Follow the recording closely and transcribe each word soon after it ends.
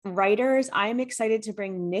Writers, I'm excited to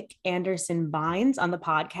bring Nick Anderson Bynes on the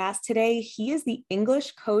podcast today. He is the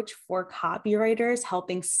English coach for copywriters,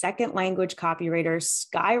 helping second language copywriters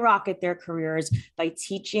skyrocket their careers by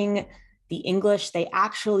teaching the English they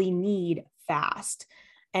actually need fast.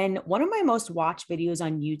 And one of my most watched videos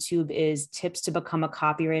on YouTube is tips to become a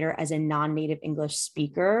copywriter as a non-native English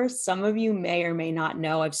speaker. Some of you may or may not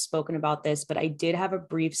know I've spoken about this, but I did have a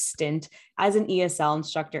brief stint as an ESL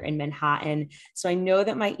instructor in Manhattan. So I know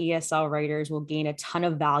that my ESL writers will gain a ton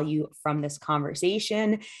of value from this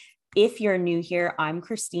conversation. If you're new here, I'm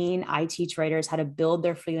Christine. I teach writers how to build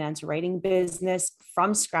their freelance writing business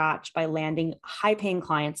from scratch by landing high-paying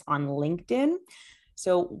clients on LinkedIn.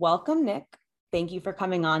 So welcome, Nick. Thank you for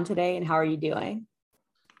coming on today. And how are you doing?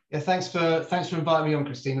 Yeah, thanks for inviting me on,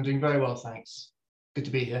 Christine. I'm doing very well, thanks. Good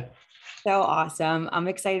to be here. So awesome. I'm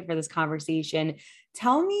excited for this conversation.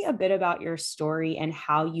 Tell me a bit about your story and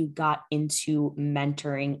how you got into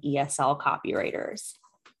mentoring ESL copywriters.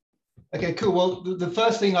 Okay, cool. Well, the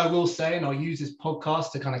first thing I will say, and I'll use this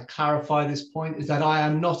podcast to kind of clarify this point, is that I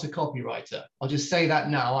am not a copywriter. I'll just say that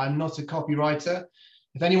now. I'm not a copywriter.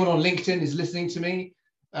 If anyone on LinkedIn is listening to me,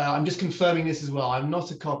 I'm just confirming this as well. I'm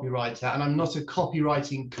not a copywriter and I'm not a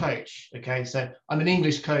copywriting coach. Okay, so I'm an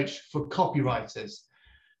English coach for copywriters.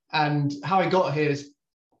 And how I got here is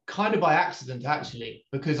kind of by accident, actually,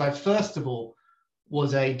 because I first of all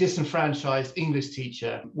was a disenfranchised English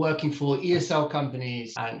teacher working for ESL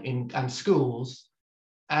companies and schools.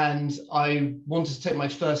 And I wanted to take my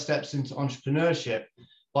first steps into entrepreneurship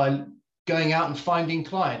by going out and finding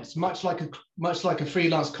clients, much like a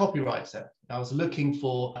freelance copywriter. I was looking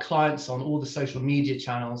for clients on all the social media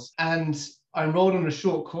channels, and I enrolled in a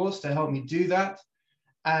short course to help me do that.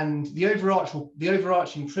 And the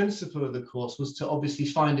overarching principle of the course was to obviously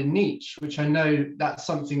find a niche, which I know that's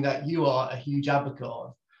something that you are a huge advocate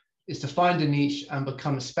of, is to find a niche and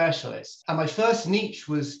become a specialist. And my first niche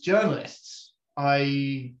was journalists.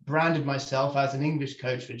 I branded myself as an English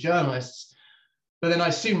coach for journalists. But then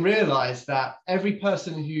I soon realized that every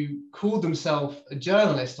person who called themselves a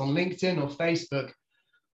journalist on LinkedIn or Facebook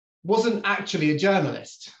wasn't actually a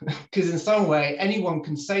journalist, because in some way, anyone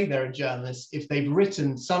can say they're a journalist if they've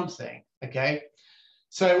written something, okay?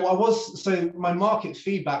 So my market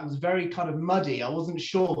feedback was very kind of muddy. I wasn't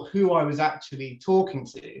sure who I was actually talking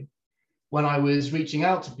to when I was reaching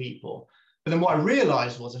out to people. But then what I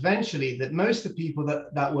realized was eventually that most of the people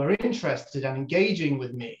that were interested and engaging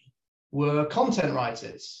with me were content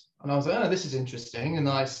writers. And I was like, oh, this is interesting. And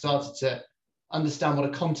I started to understand what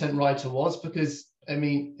a content writer was, because, I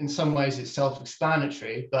mean, in some ways it's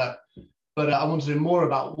self-explanatory, but I wanted to know more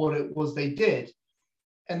about what it was they did.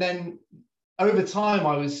 And then over time,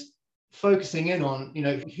 I was focusing in on,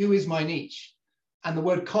 who is my niche? And the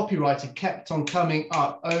word copywriter kept on coming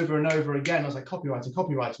up over and over again. I was like,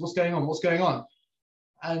 copywriter, what's going on? What's going on?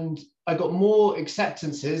 And I got more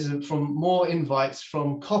acceptances and from more invites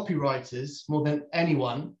from copywriters more than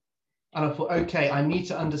anyone. And I thought, okay, I need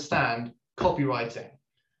to understand copywriting.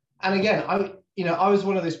 And again, I was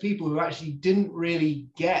one of those people who actually didn't really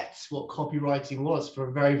get what copywriting was for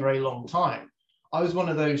a very, very long time. I was one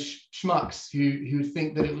of those schmucks who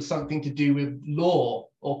think that it was something to do with law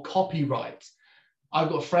or copyright. I've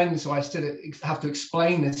got friends who I still have to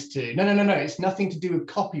explain this to. No, it's nothing to do with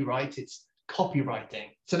copyright. It's copywriting.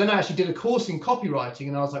 So then I actually did a course in copywriting,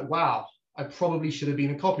 and I was like, wow, I probably should have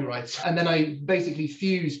been a copywriter. And then I basically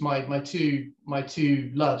fused my two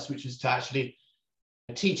loves, which is to actually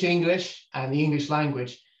teach English and the English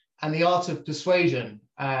language and the art of persuasion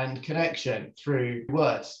and connection through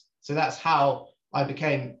words. So that's how I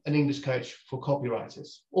became an English coach for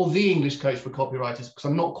copywriters, or the English coach for copywriters, because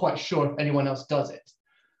I'm not quite sure if anyone else does it.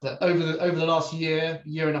 But over the last year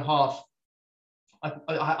and a half,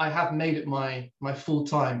 I have made it my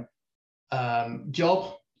full-time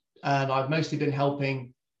job, and I've mostly been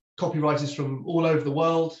helping copywriters from all over the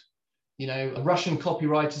world. Russian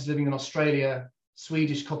copywriters living in Australia,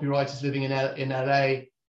 Swedish copywriters living in LA,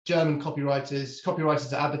 German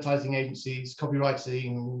copywriters at advertising agencies,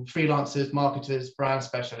 copywriting freelancers, marketers, brand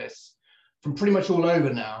specialists, from pretty much all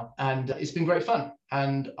over now. And it's been great fun,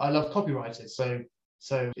 and I love copywriters.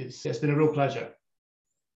 So it's been a real pleasure.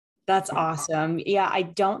 That's awesome. Yeah, I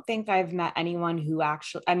don't think I've met anyone who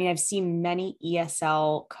actually, I've seen many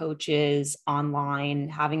ESL coaches online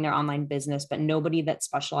having their online business, but nobody that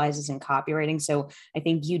specializes in copywriting. So I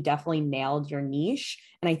think you definitely nailed your niche.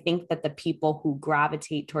 And I think that the people who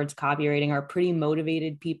gravitate towards copywriting are pretty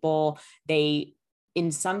motivated people. They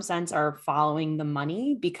in some sense are following the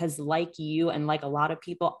money, because like you and like a lot of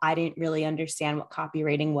people, I didn't really understand what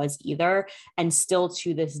copywriting was either. And still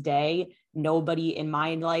to this day, nobody in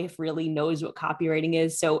my life really knows what copywriting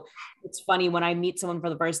is. So it's funny when I meet someone for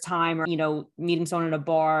the first time, or, meeting someone at a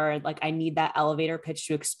bar, like I need that elevator pitch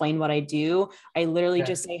to explain what I do. I literally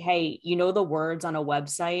just say, hey, the words on a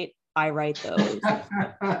website, I write those.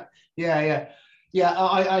 Yeah.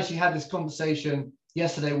 I actually had this conversation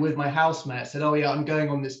yesterday with my housemate. I said, oh yeah, I'm going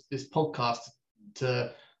on this podcast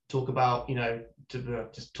to talk about,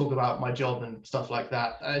 just talk about my job and stuff like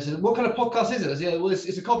that. And I said, what kind of podcast is it? I said, yeah, well, it's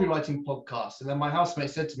a copywriting podcast. And then my housemate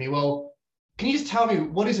said to me, well, can you just tell me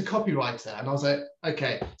what is a copywriter? And I was like,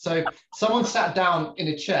 okay. So someone sat down in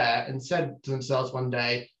a chair and said to themselves one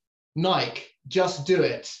day, Nike, just do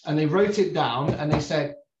it. And they wrote it down and they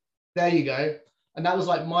said, there you go. And that was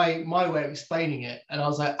like my way of explaining it. And I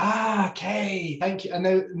was like, okay, thank you. And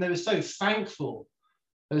they were so thankful.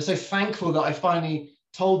 They were so thankful that I finally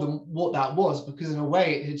told them what that was, because in a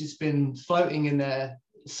way it had just been floating in their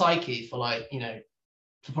psyche for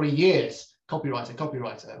for probably years.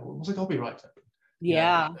 Copywriter. What's a copywriter?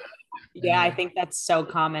 Yeah. I think that's so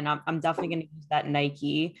common. I'm definitely going to use that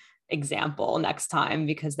Nike example next time,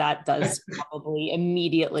 because that does probably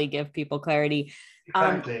immediately give people clarity.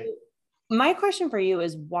 Exactly. My question for you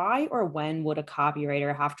is, why or when would a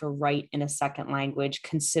copywriter have to write in a second language,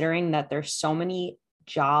 considering that there's so many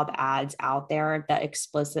job ads out there that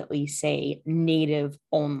explicitly say native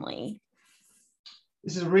only?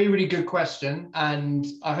 This is a really, really good question. And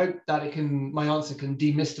I hope that my answer can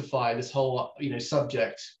demystify this whole,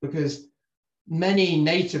 subject, because many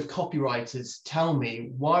native copywriters tell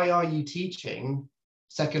me, why are you teaching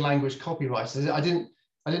second language copywriters? I didn't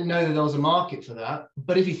know that there was a market for that.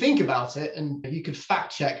 But if you think about it, and you could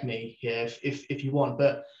fact check me here if you want,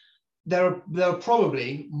 but there are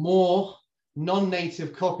probably more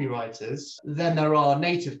non-native copywriters than there are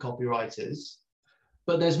native copywriters,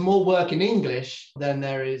 but there's more work in English than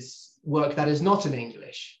there is work that is not in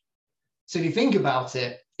English. So if you think about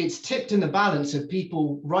it, it's tipped in the balance of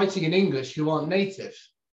people writing in English who aren't native.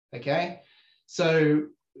 Okay, so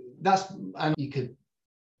and you could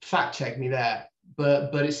fact check me there.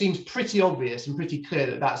 But it seems pretty obvious and pretty clear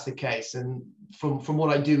that that's the case. And from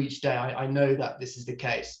what I do each day, I know that this is the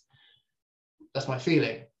case. That's my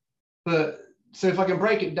feeling. But so if I can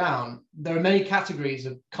break it down, there are many categories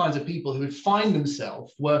of kinds of people who would find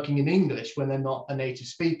themselves working in English when they're not a native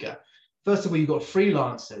speaker. First of all, you've got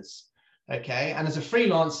freelancers. Okay, and as a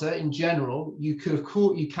freelancer in general, you can of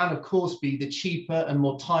course be the cheaper and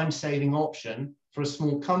more time-saving option for a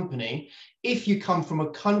small company if you come from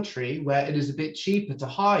a country where it is a bit cheaper to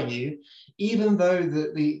hire you, even though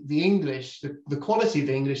the English, the quality of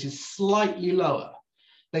English is slightly lower.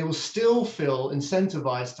 They will still feel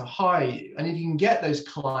incentivized to hire you. And if you can get those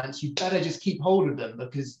clients, you better just keep hold of them,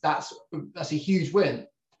 because that's a huge win.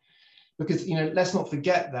 Because, let's not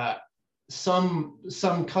forget that some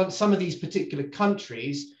of these particular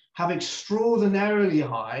countries have extraordinarily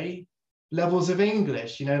high levels of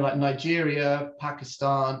English, like Nigeria,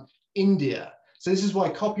 Pakistan, India. So this is why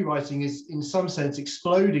copywriting is in some sense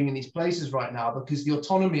exploding in these places right now, because the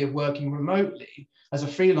autonomy of working remotely as a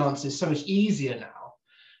freelancer is so much easier now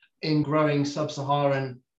in growing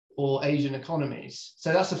sub-Saharan or Asian economies.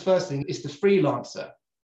 So that's the first thing. It's the freelancer,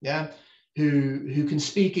 who can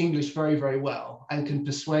speak English very, very well and can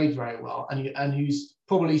persuade very well, and who's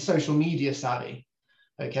probably social media savvy.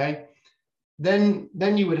 Okay. Then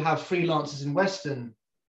you would have freelancers in Western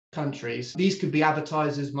countries. These could be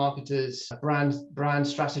advertisers, marketers, brand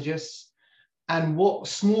strategists. And what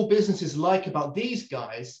small businesses like about these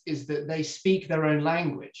guys is that they speak their own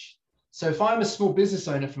language. So if I'm a small business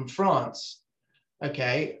owner from France,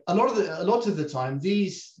 okay, a lot of the time,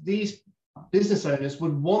 these business owners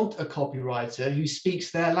would want a copywriter who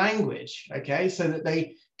speaks their language, okay, so that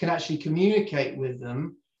they can actually communicate with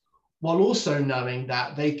them, while also knowing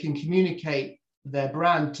that they can communicate their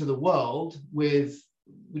brand to the world with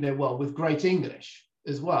great English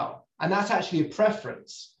as well. And that's actually a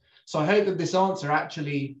preference. So I hope that this answer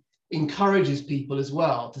actually encourages people as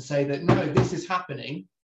well to say that, no, this is happening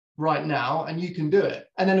right now and you can do it.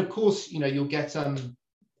 And then of course, you'll get, and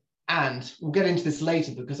we'll get into this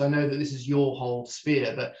later because I know that this is your whole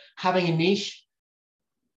sphere, but having a niche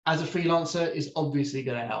as a freelancer is obviously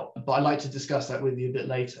going to help, but I'd like to discuss that with you a bit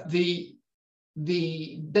later.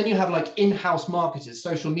 Then you have like in-house marketers,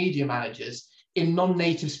 social media managers in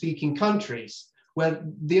non-native speaking countries, where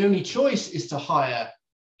the only choice is to hire,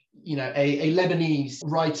 a Lebanese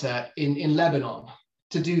writer in Lebanon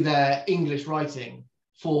to do their English writing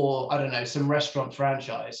for, I don't know, some restaurant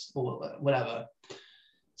franchise or whatever.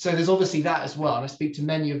 So there's obviously that as well. And I speak to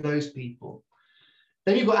many of those people.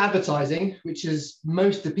 Then you've got advertising, which is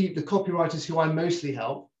the copywriters who I mostly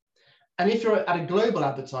help. And if you're at a global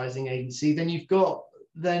advertising agency, then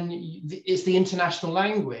it's the international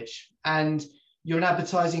language, and you're an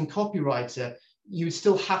advertising copywriter. You would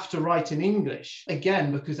still have to write in English,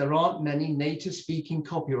 again, because there aren't many native speaking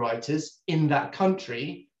copywriters in that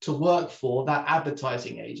country to work for that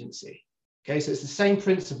advertising agency. Okay, so it's the same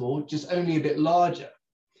principle, just only a bit larger.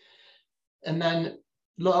 And then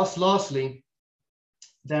lastly,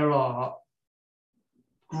 there are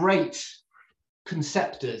great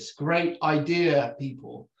conceptors, great idea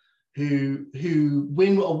people who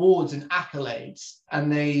win awards and accolades,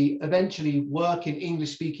 and they eventually work in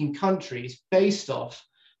English-speaking countries based off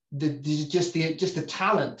the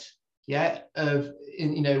talent,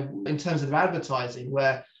 in terms of advertising,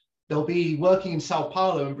 where they'll be working in Sao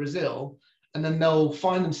Paulo in Brazil, and then they'll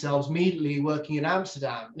find themselves immediately working in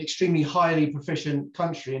Amsterdam, an extremely highly proficient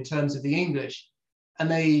country in terms of the English.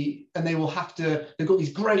 And they will have to, they've got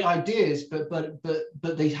these great ideas, but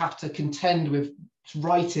they have to contend with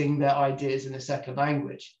writing their ideas in a second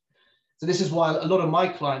language. So this is why a lot of my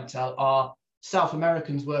clientele are South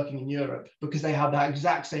Americans working in Europe, because they have that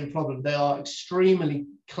exact same problem. They are extremely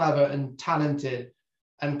clever and talented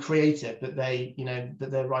and creative, but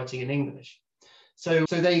they're writing in English. So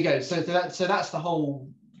there you go. So that's the whole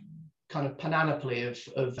kind of panoply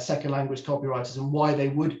of second language copywriters and why they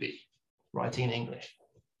would be writing in English.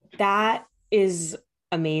 That is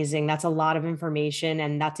amazing. That's a lot of information.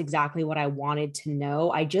 And that's exactly what I wanted to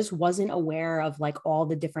know. I just wasn't aware of like all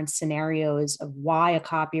the different scenarios of why a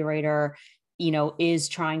copywriter, is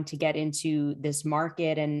trying to get into this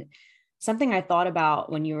market. And something I thought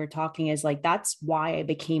about when you were talking is like, that's why I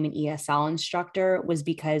became an ESL instructor, was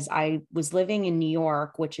because I was living in New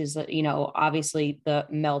York, which is, obviously the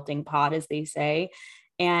melting pot, as they say.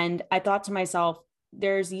 And I thought to myself,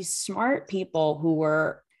 there's these smart people who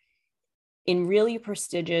were in really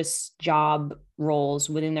prestigious job roles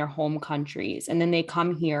within their home countries. And then they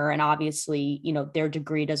come here and obviously, their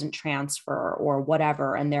degree doesn't transfer or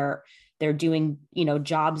whatever. And they're doing,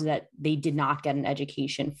 jobs that they did not get an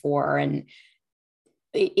education for. And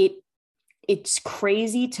it's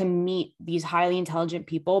crazy to meet these highly intelligent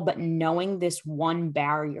people, but knowing this one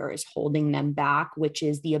barrier is holding them back, which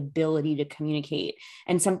is the ability to communicate.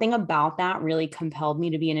 And something about that really compelled me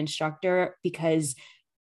to be an instructor, because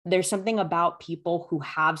there's something about people who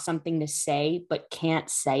have something to say, but can't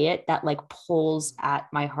say it, that like pulls at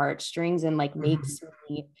my heartstrings and like makes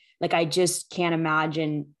me like, I just can't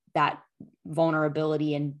imagine that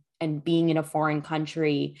vulnerability and being in a foreign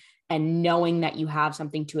country and knowing that you have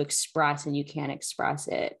something to express and you can't express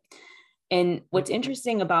it. And what's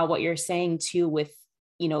interesting about what you're saying too, with,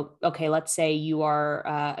 okay, let's say you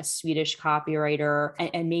are a Swedish copywriter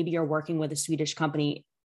and maybe you're working with a Swedish company.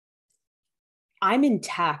 I'm in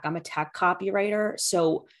tech, I'm a tech copywriter.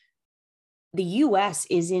 So the US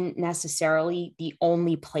isn't necessarily the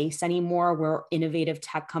only place anymore where innovative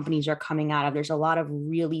tech companies are coming out of. There's a lot of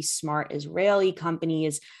really smart Israeli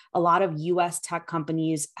companies. A lot of US tech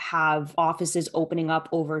companies have offices opening up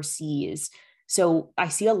overseas. So I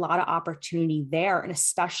see a lot of opportunity there. And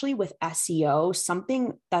especially with SEO,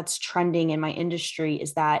 something that's trending in my industry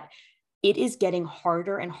is that it is getting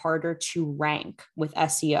harder and harder to rank with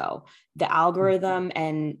SEO. The algorithm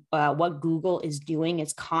and what Google is doing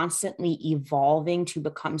is constantly evolving to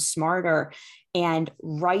become smarter. And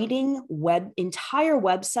writing entire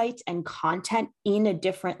websites and content in a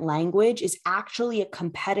different language is actually a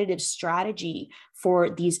competitive strategy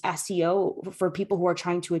for these SEO, for people who are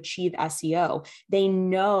trying to achieve SEO. They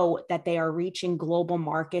know that they are reaching global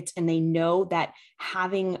markets, and they know that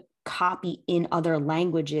having copy in other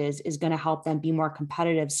languages is going to help them be more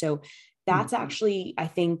competitive. So that's actually, I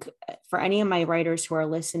think, for any of my writers who are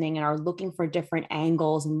listening and are looking for different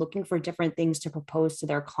angles and looking for different things to propose to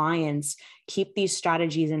their clients, keep these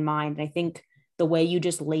strategies in mind. And I think the way you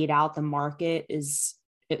just laid out the market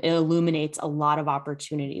it illuminates a lot of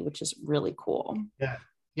opportunity, which is really cool.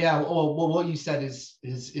 Yeah. Well, what you said is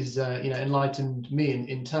enlightened me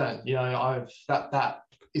in turn. That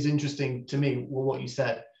is interesting to me. What you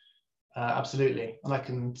said. Absolutely. And I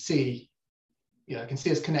can see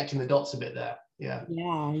us connecting the dots a bit there.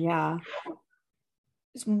 Yeah.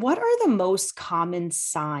 What are the most common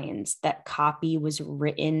signs that copy was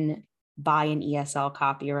written by an ESL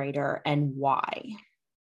copywriter, and why?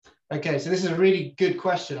 Okay, so this is a really good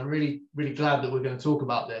question. I'm really, really glad that we're going to talk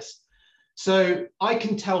about this. So I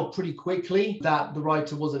can tell pretty quickly that the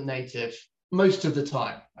writer wasn't native most of the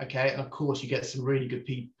time. Okay. And of course you get some really good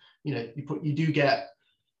people, you do get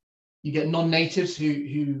You get non-natives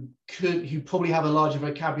who probably have a larger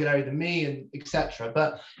vocabulary than me, and etc.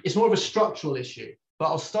 But it's more of a structural issue. But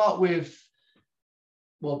I'll start with,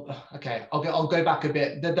 well, okay, I'll go back a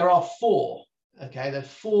bit. There are four. Okay, there are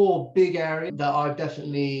four big areas that I've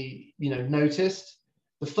definitely noticed.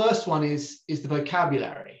 The first one is the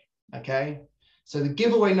vocabulary. Okay, so the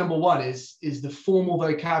giveaway number one is the formal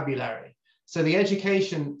vocabulary. So the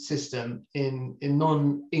education system in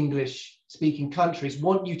non-English speaking countries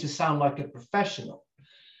want you to sound like a professional.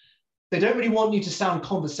 They don't really want you to sound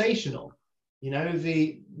conversational.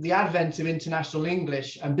 The advent of international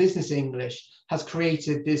English and business English has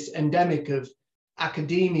created this endemic of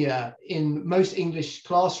academia in most English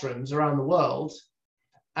classrooms around the world.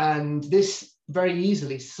 And this very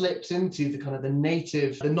easily slips into the kind of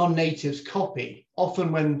the non-natives copy,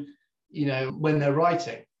 often when they're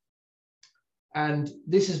writing. And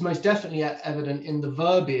this is most definitely evident in the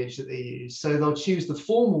verbiage that they use. So they'll choose the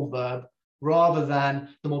formal verb rather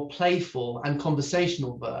than the more playful and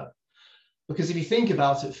conversational verb. Because if you think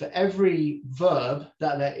about it, for every verb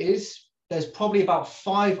that there is, there's probably about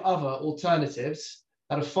 5 other alternatives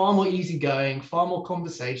that are far more easygoing, far more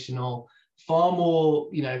conversational, far more,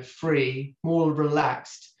 free, more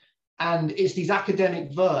relaxed. And it's these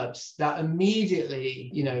academic verbs that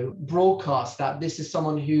immediately, broadcast that this is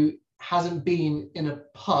someone who hasn't been in a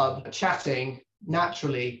pub chatting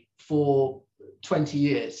naturally for 20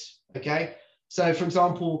 years. Okay. So for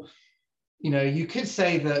example, you could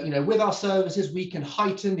say that, with our services, we can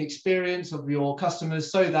heighten the experience of your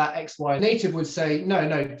customers so that X, Y. Native would say,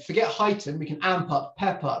 no, forget heighten. We can amp up,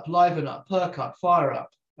 pep up, liven up, perk up, fire up.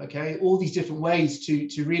 Okay. All these different ways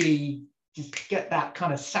to really just get that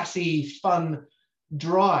kind of sassy, fun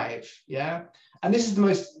drive. Yeah. And this is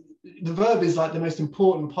the verb is like the most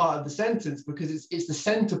important part of the sentence, because it's the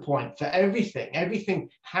center point for everything. Everything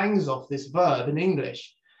hangs off this verb in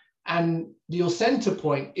English. And your center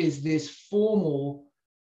point is this formal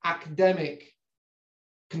academic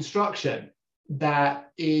construction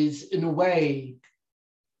that is, in a way,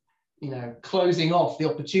 closing off the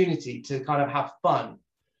opportunity to kind of have fun.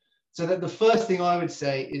 So that the first thing I would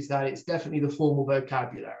say is that it's definitely the formal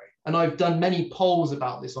vocabulary. And I've done many polls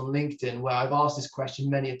about this on LinkedIn where I've asked this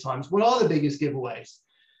question many a times. What are the biggest giveaways?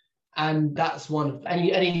 And that's one of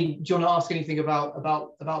any. Do you want to ask anything about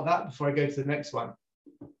that before I go to the next one?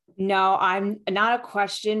 No, I'm not a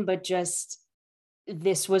question, but just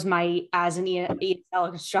this was as an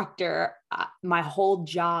ESL instructor, my whole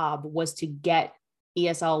job was to get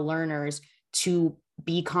ESL learners to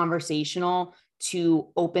be conversational, to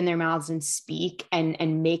open their mouths and speak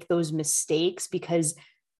and make those mistakes, because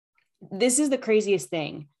this is the craziest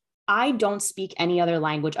thing. I don't speak any other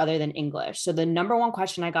language other than English. So the number one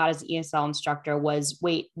question I got as an ESL instructor was,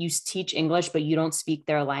 wait, you teach English, but you don't speak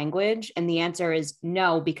their language? And the answer is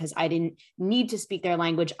no, because I didn't need to speak their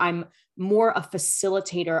language. I'm more a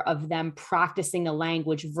facilitator of them practicing a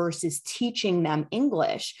language versus teaching them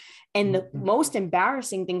English. And the most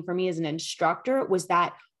embarrassing thing for me as an instructor was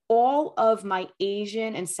that all of my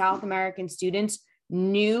Asian and South American students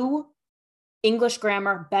knew English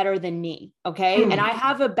grammar better than me. Okay. And I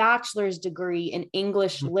have a bachelor's degree in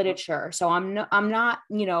English literature. So I'm not,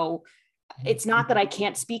 it's not that I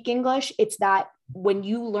can't speak English. It's that when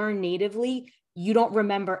you learn natively, you don't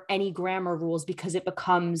remember any grammar rules because it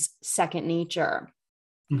becomes second nature.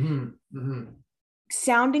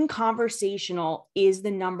 Sounding conversational is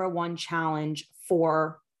the number one challenge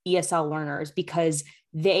for ESL learners, because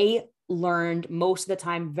they learned most of the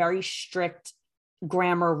time very strict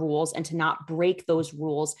grammar rules and to not break those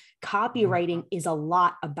rules. Copywriting is a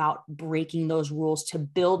lot about breaking those rules to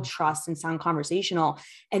build trust and sound conversational.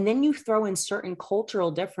 And then you throw in certain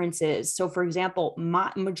cultural differences. So for example,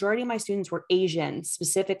 majority of my students were Asian,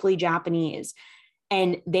 specifically Japanese,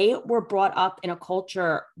 and they were brought up in a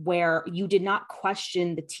culture where you did not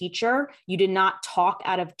question the teacher, you did not talk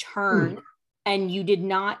out of turn, and you did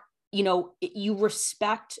not, you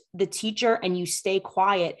respect the teacher and you stay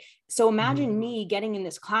quiet. So imagine me getting in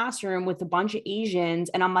this classroom with a bunch of Asians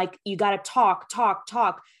and I'm like, you got to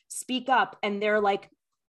talk, speak up. And they're like,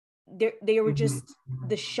 they were just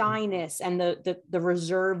the shyness and the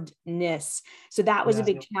reservedness. So that was a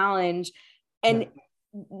big challenge. And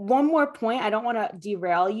one more point, I don't want to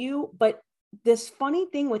derail you, but this funny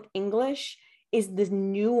thing with English is the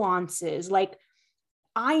nuances. Like,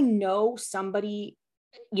 I know somebody,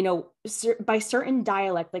 by certain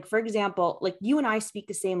dialect, like for example, like you and I speak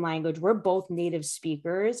the same language. We're both native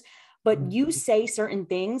speakers, but you say certain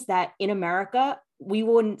things that in America we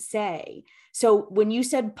wouldn't say. So when you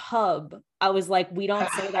said pub, I was like, we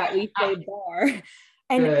don't say that, we say bar.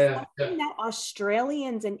 And something that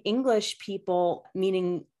Australians and English people,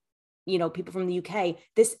 meaning people from the UK,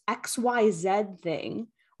 this XYZ thing,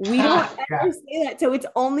 we don't ever say that. So it's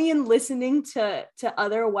only in listening to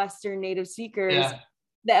other Western native speakers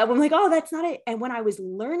that I'm like, oh, that's not it. And when I was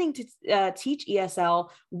learning to teach ESL,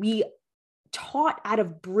 we taught out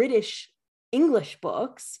of British English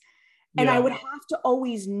books. And I would have to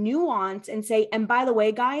always nuance and say, and by the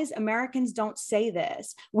way, guys, Americans don't say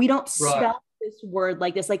this. We don't spell this word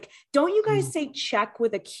like this. Like, don't you guys say check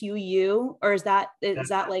with a QU? Or is that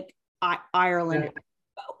like Ireland?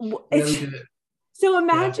 So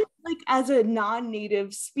imagine like as a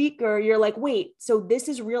non-native speaker, you're like, wait, so this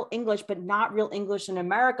is real English, but not real English in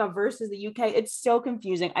America versus the UK. It's so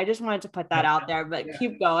confusing. I just wanted to put that out there, but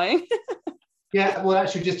keep going. Yeah, well,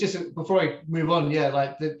 actually, just before I move on,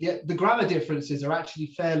 like the grammar differences are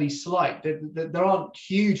actually fairly slight. There aren't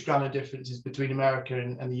huge grammar differences between America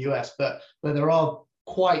and the US, but there are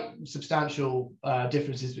quite substantial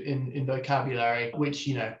differences in vocabulary, which,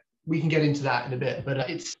 we can get into that in a bit, but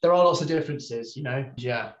there are lots of differences,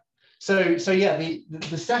 Yeah. So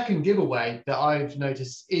the second giveaway that I've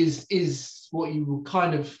noticed is what you were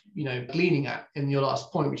kind of, leaning at in your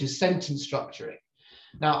last point, which is sentence structuring.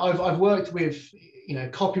 Now, I've worked with,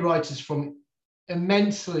 copywriters from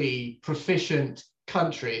immensely proficient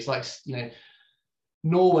countries like,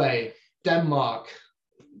 Norway, Denmark,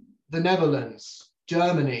 the Netherlands,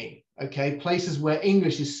 Germany, places where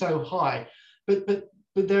English is so high,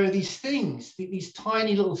 but there are these things, these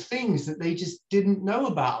tiny little things that they just didn't know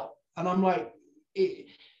about. And I'm like,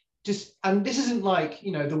 and this isn't like,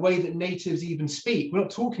 the way that natives even speak. We're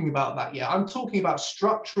not talking about that yet. I'm talking about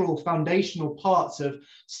structural, foundational parts of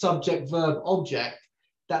subject, verb, object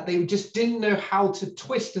that they just didn't know how to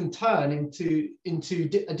twist and turn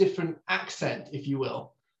into a different accent, if you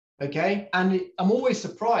will. Okay. And I'm always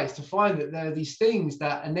surprised to find that there are these things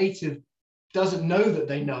that a native doesn't know that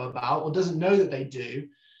they know about or doesn't know that they do,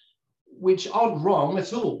 which aren't wrong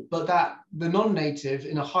at all, but that the non-native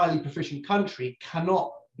in a highly proficient country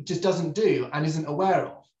just doesn't do and isn't aware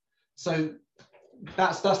of. So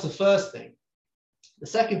that's the first thing. The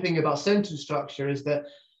second thing about sentence structure is that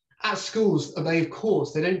at schools,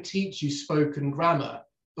 they don't teach you spoken grammar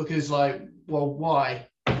because, like, well, why?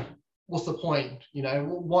 What's the point?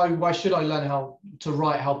 Why should I learn how to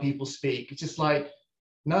write how people speak? It's just like,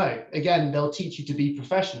 no, again, they'll teach you to be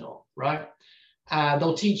professional, right?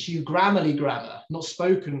 They'll teach you Grammarly grammar, not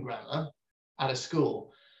spoken grammar at a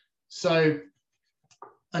school. So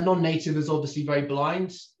a non-native is obviously very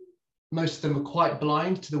blind. Most of them are quite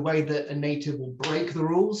blind to the way that a native will break the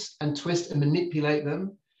rules and twist and manipulate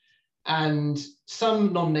them. And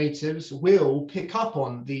some non-natives will pick up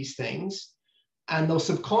on these things and they'll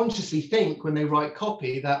subconsciously think when they write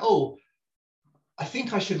copy that, oh, I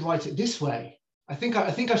think I should write it this way. I think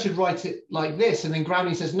I should write it like this. And then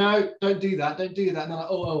Grammarly says, no, don't do that. Don't do that. And they're like,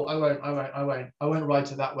 oh, I won't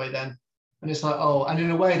write it that way then. And it's like, oh, and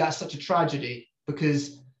in a way that's such a tragedy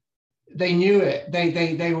because they knew it.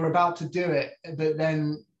 They were about to do it, but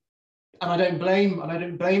then, and I don't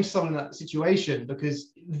blame someone in that situation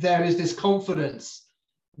because there is this confidence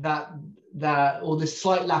that or this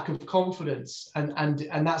slight lack of confidence,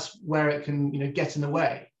 and that's where it can get in the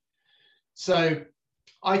way. So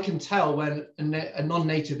I can tell when a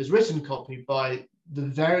non-native has written copy by the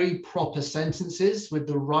very proper sentences with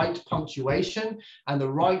the right punctuation and the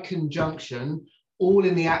right conjunction, all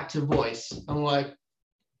in the active voice. I'm like,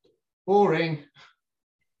 boring,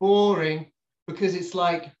 because it's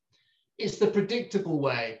like, it's the predictable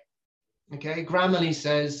way. Okay, Grammarly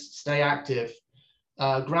says stay active.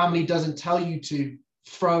 Grammarly doesn't tell you to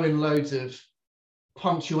throw in loads of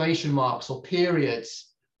punctuation marks or periods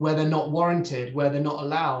where they're not warranted, where they're not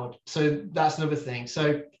allowed. So that's another thing.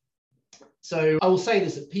 So I will say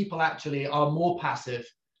this, that people actually are more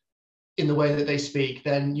passive in the way that they speak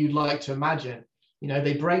than you'd like to imagine.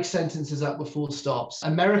 They break sentences up with full stops.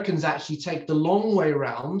 Americans actually take the long way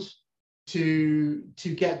around to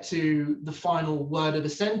get to the final word of a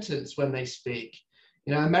sentence when they speak.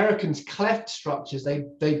 Americans cleft structures.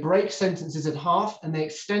 They break sentences in half and they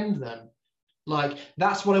extend them. Like,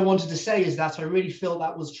 that's what I wanted to say, is that I really feel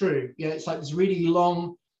that was true. It's like this really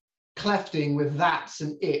long clefting with that's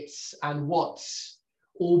and it's and what's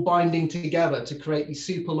all binding together to create these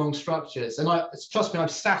super long structures. And trust me,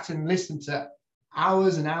 I've sat and listened to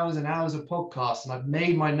hours and hours and hours of podcasts, and I've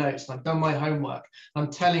made my notes and I've done my homework.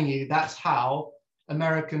 I'm telling you, that's how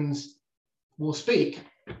Americans will speak.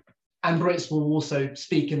 And Brits will also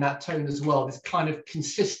speak in that tone as well, this kind of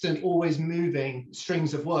consistent, always moving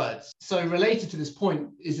strings of words. So related to this point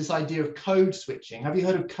is this idea of code switching. Have you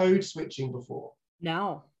heard of code switching before?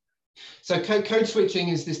 No. So code switching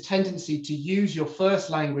is this tendency to use your first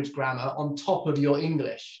language grammar on top of your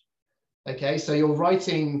English. Okay, so you're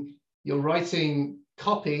writing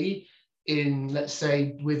copy in, let's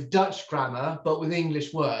say, with Dutch grammar, but with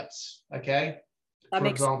English words. Okay, That for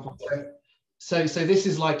makes example. So this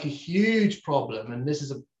is like a huge problem, and this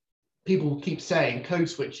is people keep saying code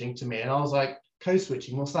switching to me, and I was like, code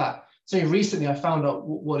switching, what's that? So recently I found out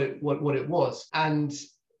what it was, and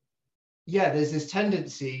yeah, there's this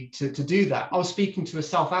tendency to do that. I was speaking to a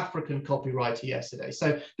South African copywriter yesterday.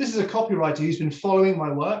 So this is a copywriter who's been following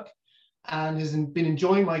my work and has been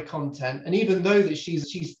enjoying my content. And even though that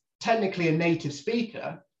she's technically a native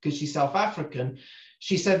speaker because she's South African,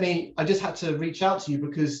 she said to me, I just had to reach out to you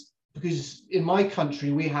because in my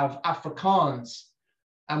country we have Afrikaans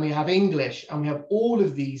and we have English and we have all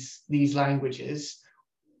of these languages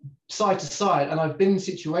side to side, and I've been in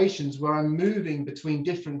situations where I'm moving between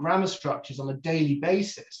different grammar structures on a daily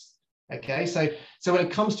basis. Okay, so when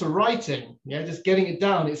it comes to writing, yeah, just getting it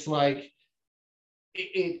down, it's like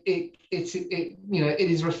it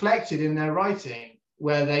is reflected in their writing,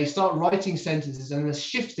 where they start writing sentences and they're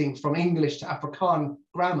shifting from English to Afrikaans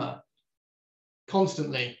grammar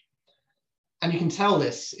constantly. And you can tell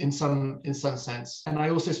this in some sense. And I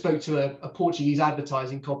also spoke to a Portuguese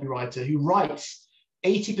advertising copywriter who writes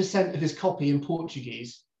 80% of his copy in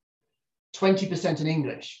Portuguese, 20% in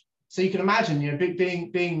English. So you can imagine,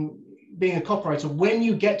 being a copywriter, when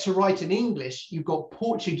you get to write in English, you've got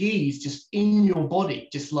Portuguese just in your body,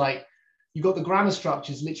 just like you've got the grammar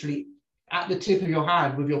structures literally at the tip of your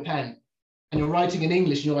hand with your pen, and you're writing in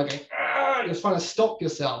English, and you're like, you're trying to stop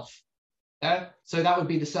yourself. Yeah. So that would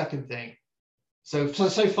be the second thing. So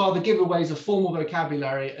far, the giveaways are formal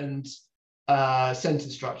vocabulary and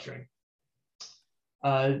sentence structuring.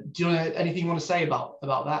 Do you want anything you want to say about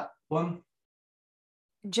that one?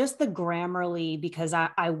 Just the Grammarly, because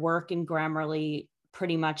I work in Grammarly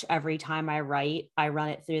pretty much every time I write. I run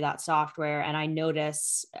it through that software, and I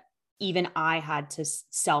notice even I had to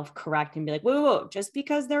self-correct and be like, whoa, just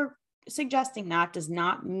because they're suggesting that does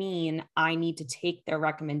not mean I need to take their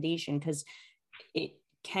recommendation, because it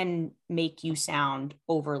can make you sound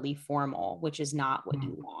overly formal, which is not what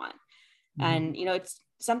you want. And, it's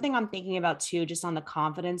something I'm thinking about too, just on the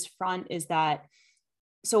confidence front, is that,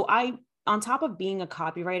 so on top of being a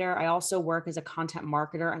copywriter, I also work as a content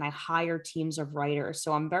marketer, and I hire teams of writers.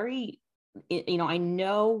 So I'm very, I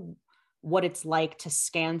know what it's like to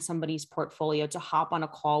scan somebody's portfolio, to hop on a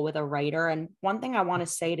call with a writer. And one thing I want to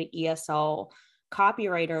say to ESL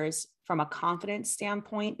copywriters from a confidence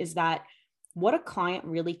standpoint is that what a client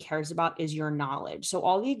really cares about is your knowledge. So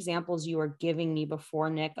all the examples you were giving me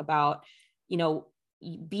before, Nick, about,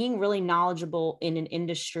 being really knowledgeable in an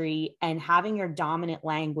industry and having your dominant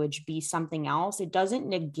language be something else, it doesn't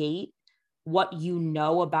negate what you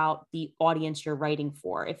know about the audience you're writing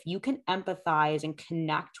for. If you can empathize and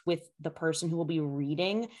connect with the person who will be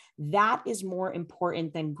reading, that is more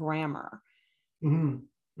important than grammar.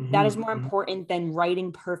 That is more important than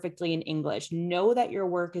writing perfectly in English. Know that your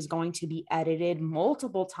work is going to be edited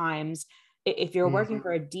multiple times. If you're working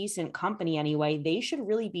for a decent company anyway, they should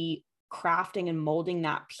really be crafting and molding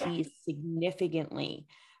that piece significantly.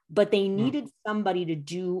 But they needed somebody to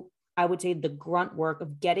do, I would say, the grunt work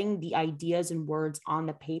of getting the ideas and words on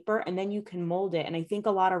the paper, and then you can mold it. And I think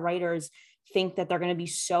a lot of writers think that they're going to be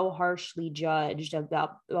so harshly judged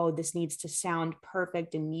about, oh, this needs to sound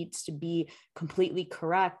perfect and needs to be completely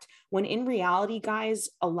correct. When in reality, guys,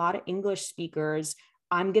 a lot of English speakers,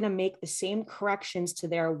 I'm going to make the same corrections to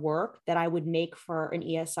their work that I would make for an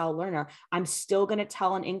ESL learner. I'm still going to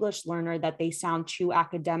tell an English learner that they sound too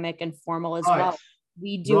academic and formal as well.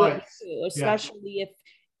 We do it too, especially if,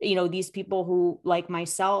 these people who, like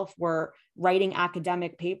myself, were writing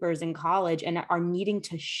academic papers in college and are needing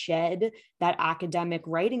to shed that academic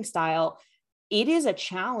writing style. It is a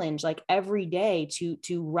challenge, like every day,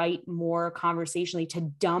 to write more conversationally, to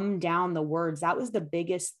dumb down the words. That was the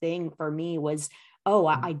biggest thing for me was,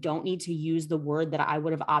 I don't need to use the word that I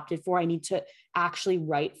would have opted for. I need to actually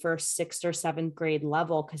write for 6th or 7th grade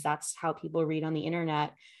level, because that's how people read on the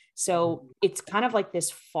internet. So it's kind of like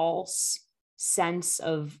this false sense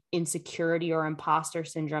of insecurity or imposter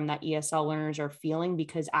syndrome that ESL learners are feeling,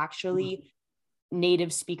 because actually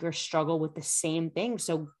native speakers struggle with the same thing.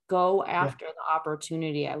 So go after the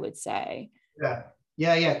opportunity, I would say. Yeah.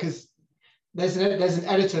 Because there's an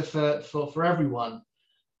editor for everyone.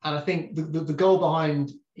 And I think the goal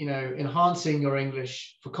behind, enhancing your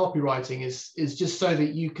English for copywriting is just so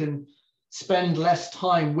that you can spend less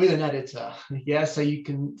time with an editor. Yeah. So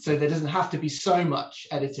there doesn't have to be so much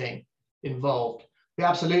editing involved. But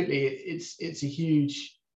absolutely, it's a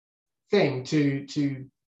huge thing to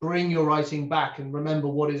bring your writing back and remember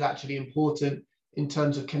what is actually important in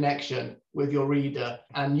terms of connection with your reader,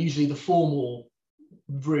 and usually the formal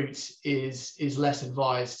route is less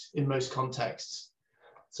advised in most contexts.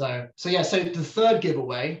 So the third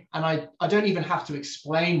giveaway, and I don't even have to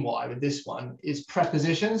explain why with this one, is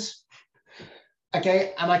prepositions.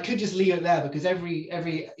 Okay, and I could just leave it there because every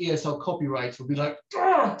ESL copywriter will be like,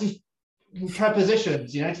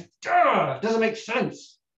 prepositions, doesn't make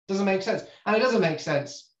sense. And it doesn't make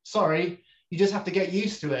sense. Sorry, you just have to get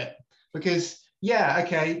used to it, because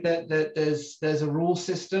there's a rule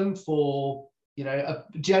system for, a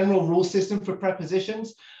general rule system for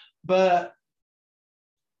prepositions, but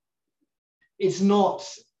it's not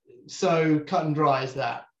so cut and dry as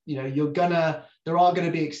that. There are going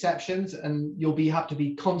to be exceptions, and you'll have to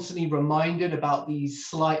be constantly reminded about these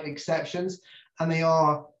slight exceptions, and they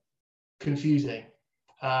are confusing,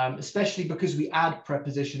 especially because we add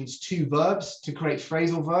prepositions to verbs to create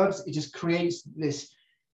phrasal verbs. It just creates this,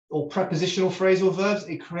 or prepositional phrasal verbs.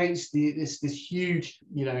 It creates this huge,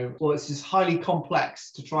 it's just highly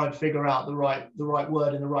complex to try and figure out the right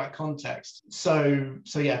word in the right context. So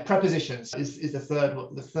yeah, prepositions is the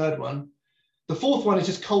third one. The fourth one is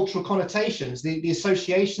just cultural connotations, the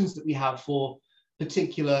associations that we have for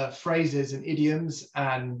particular phrases and idioms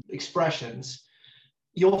and expressions.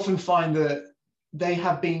 You often find that they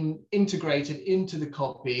have been integrated into the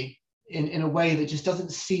copy in a way that just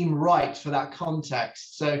doesn't seem right for that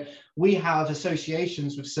context. So we have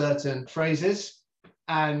associations with certain phrases,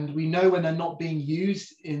 and we know when they're not being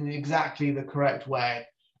used in exactly the correct way.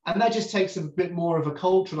 And that just takes a bit more of a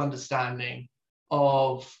cultural understanding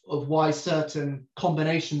of why certain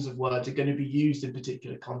combinations of words are going to be used in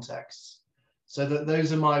particular contexts. So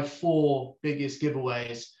those are my four biggest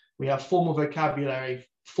giveaways. We have formal vocabulary,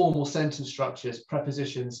 formal sentence structures,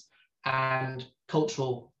 prepositions, and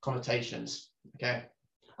cultural connotations. Okay,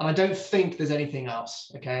 and I don't think there's anything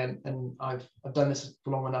else. Okay, and I've done this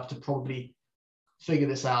for long enough to probably figure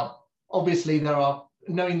this out. Obviously,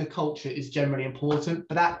 knowing the culture is generally important,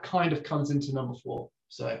 but that kind of comes into number four.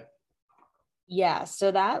 Yeah,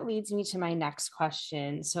 so that leads me to my next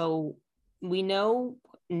question. So we know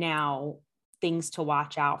now things to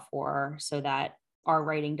watch out for so that our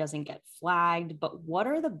writing doesn't get flagged, but what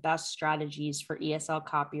are the best strategies for ESL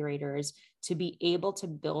copywriters to be able to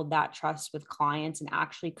build that trust with clients and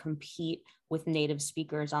actually compete with native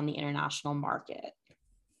speakers on the international market?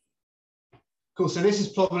 Cool. So this is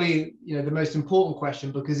probably, the most important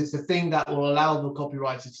question, because it's the thing that will allow the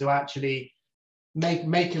copywriter to actually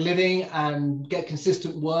make a living and get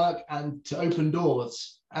consistent work and to open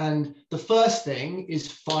doors. And the first thing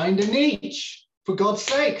is find a niche. For God's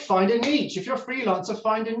sake, find a niche. If you're a freelancer,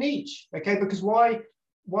 find a niche. Okay, because why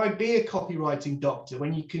be a copywriting doctor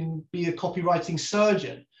when you can be a copywriting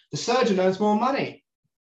surgeon? The surgeon earns more money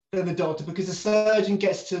than the doctor because the surgeon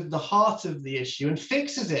gets to the heart of the issue and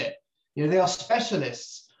fixes it. They are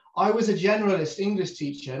specialists. I was a generalist English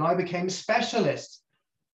teacher and I became a specialist.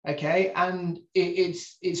 Okay, and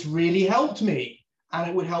it's really helped me, and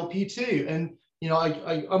it would help you too. And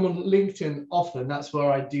I'm on LinkedIn often. That's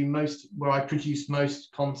where I produce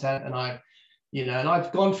most content, and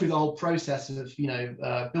I've gone through the whole process of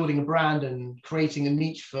building a brand and creating a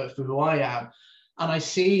niche for who I am. And I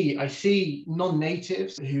see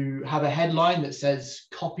non-natives who have a headline that says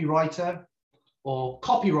copywriter or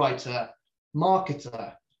copywriter,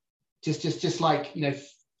 marketer, just like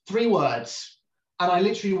 3 words. And I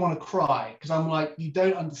literally want to cry, because I'm like, you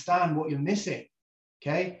don't understand what you're missing,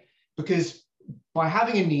 okay? Because by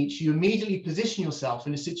having a niche, you immediately position yourself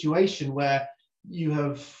in a situation where you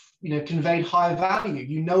have, conveyed high value.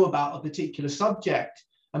 You know about a particular subject,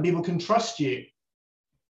 and people can trust you,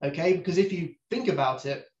 okay? Because if you think about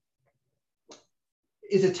it,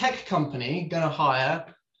 is a tech company going to hire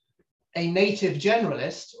a native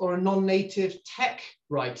generalist or a non-native tech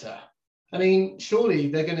writer? I mean, surely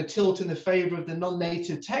they're going to tilt in the favor of the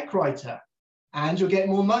non-native tech writer, and you'll get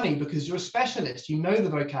more money because you're a specialist. You know the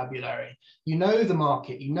vocabulary, you know the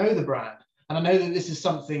market, you know the brand. And I know that this is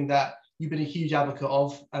something that you've been a huge advocate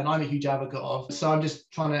of, and I'm a huge advocate of. So I'm just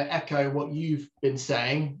trying to echo what you've been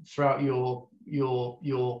saying throughout your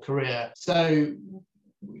career. So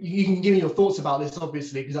you can give me your thoughts about this,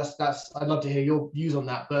 obviously, because that's I'd love to hear your views on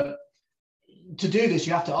that. But to do this,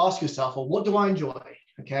 you have to ask yourself, well, what do I enjoy?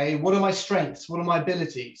 Okay, what are my strengths? What are my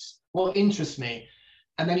abilities? What interests me?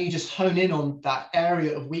 And then you just hone in on that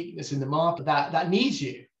area of weakness in the market that needs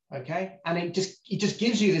you. Okay, and it just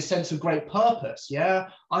gives you this sense of great purpose. Yeah,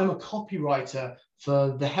 I'm a copywriter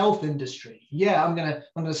for the health industry. Yeah, I'm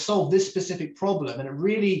gonna solve this specific problem, and it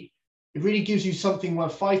really gives you something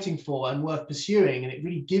worth fighting for and worth pursuing, and it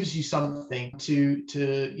really gives you something to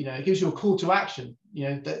it gives you a call to action.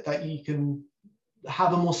 That you can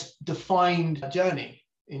have a more defined journey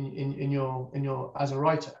in your as a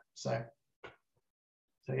writer. So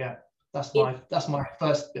yeah, that's my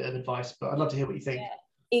first bit of advice, but I'd love to hear what you think.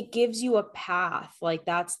 It gives you a path. Like,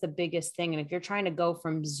 that's the biggest thing. And if you're trying to go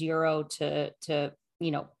from zero to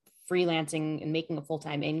freelancing and making a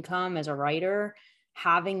full-time income as a writer,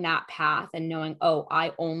 having that path and knowing, oh,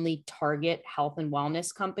 I only target health and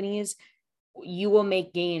wellness companies, you will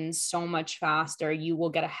make gains so much faster. You will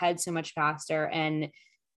get ahead so much faster. And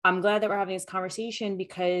I'm glad that we're having this conversation,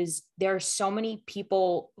 because there are so many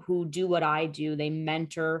people who do what I do. They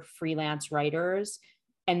mentor freelance writers,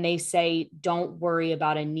 and they say, don't worry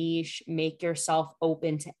about a niche, make yourself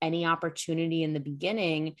open to any opportunity in the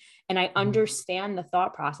beginning. And I understand the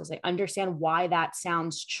thought process. I understand why that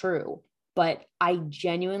sounds true, but I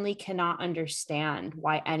genuinely cannot understand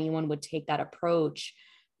why anyone would take that approach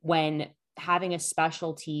when having a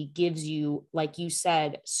specialty gives you, like you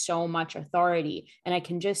said, so much authority. And I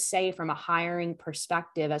can just say, from a hiring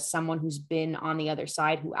perspective, as someone who's been on the other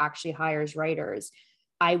side, who actually hires writers,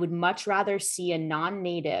 I would much rather see a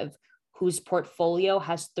non-native whose portfolio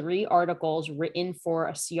has 3 articles written for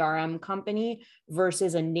a CRM company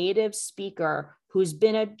versus a native speaker who's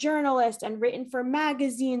been a journalist and written for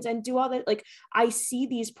magazines and do all that. Like, I see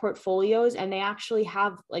these portfolios, and they actually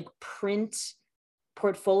have like print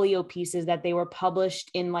portfolio pieces that they were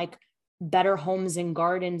published in like Better Homes and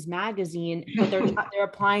Gardens magazine, but they're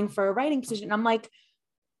applying for a writing position. I'm like,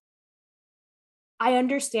 I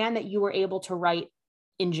understand that you were able to write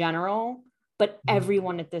in general, but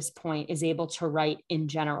everyone at this point is able to write in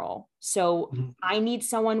general. So I need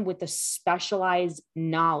someone with a specialized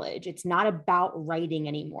knowledge. It's not about writing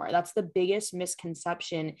anymore. That's the biggest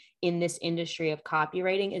misconception in this industry of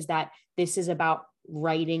copywriting, is that this is about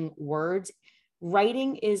writing words.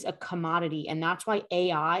 Writing is a commodity. And that's why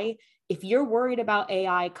AI, if you're worried about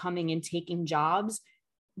AI coming and taking jobs,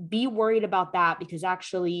 be worried about that, because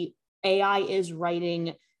actually AI is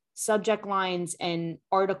writing subject lines and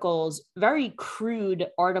articles, very crude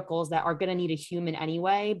articles that are going to need a human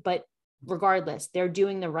anyway. But regardless, they're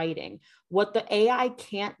doing the writing. What the AI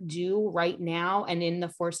can't do right now and in the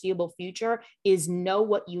foreseeable future is know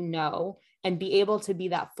what you know and be able to be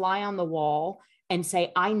that fly on the wall and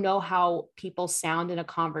say, I know how people sound in a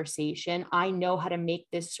conversation. I know how to make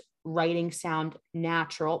this writing sound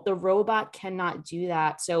natural. The robot cannot do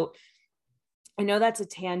that. So I know that's a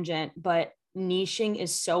tangent, but niching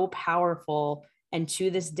is so powerful. And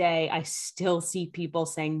to this day, I still see people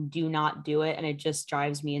saying, do not do it. And it just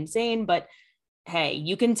drives me insane. But hey,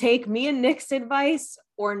 you can take me and Nick's advice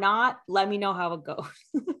or not. Let me know how it goes.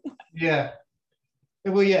 Yeah.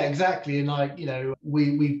 Well, yeah, exactly. And like,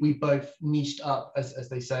 we both niched up, as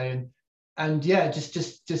they say. And yeah,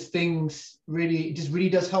 just things really, it just really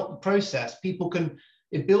does help the process.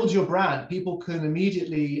 It builds your brand. People can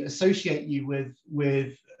immediately associate you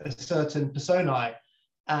with a certain persona,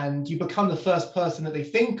 and you become the first person that they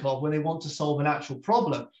think of when they want to solve an actual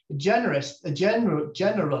problem. A generalist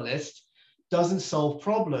doesn't solve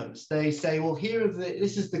problems. They say, well,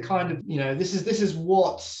 this is the kind of, this is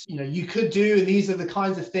what, you could do, and these are the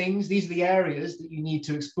kinds of things, these are the areas that you need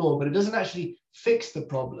to explore, but it doesn't actually fix the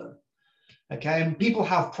problem. Okay, and people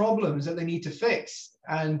have problems that they need to fix.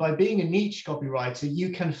 And by being a niche copywriter, you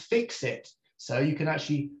can fix it. So you can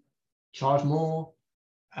actually charge more.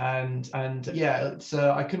 And yeah,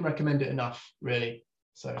 so I couldn't recommend it enough, really.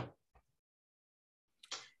 So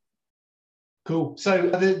cool. So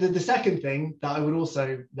the second thing that I would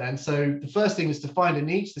also then, so the first thing is to find a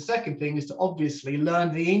niche. The second thing is to obviously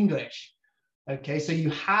learn the English. Okay, so you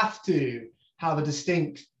have to have a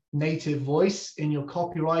distinct native voice in your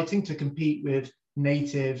copywriting to compete with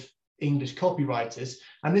native English copywriters.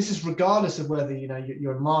 And this is regardless of whether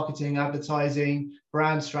you're marketing, advertising,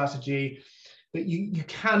 brand strategy, but you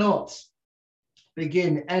cannot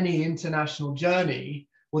begin any international journey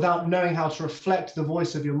without knowing how to reflect the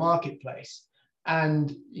voice of your marketplace.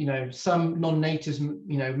 And some non-natives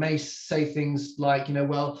may say things like,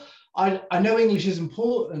 well, I know English is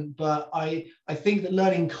important, but I think that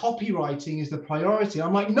learning copywriting is the priority.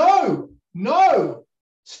 I'm like, no,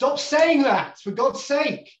 stop saying that, for God's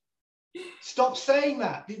sake. Stop saying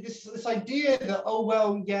that. This idea that, oh,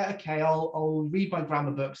 well, yeah, okay, I'll read my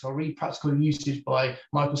grammar books, I'll read Practical Usage by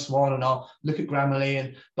Michael Swan, and I'll look at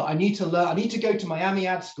Grammarly, but I need to learn, I need to go to Miami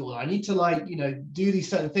Ad School, I need to do these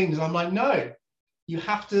certain things. And I'm like, no, you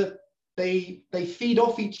have to, they feed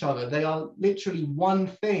off each other. They are literally one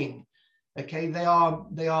thing. Okay, they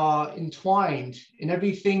are entwined in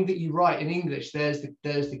everything that you write in English. There's the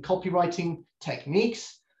copywriting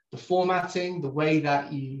techniques, the formatting, the way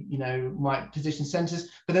that you might position sentences,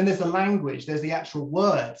 but then there's the language, there's the actual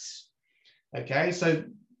words. Okay, so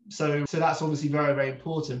that's obviously very, very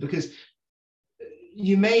important, because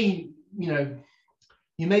you may, you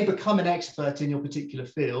may become an expert in your particular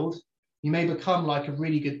field. You may become like a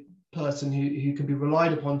really good person who can be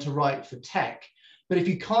relied upon to write for tech. But if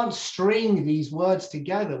you can't string these words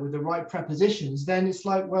together with the right prepositions, then it's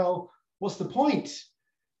like, well, what's the point?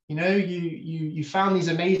 You found these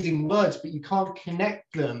amazing words, but you can't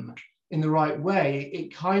connect them in the right way.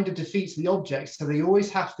 It kind of defeats the object. So they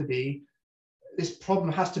always have to be, this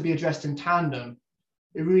problem has to be addressed in tandem.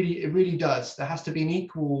 It really does. There has to be an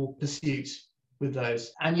equal pursuit with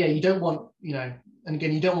those. And yeah, you don't want, and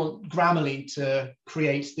again, you don't want Grammarly to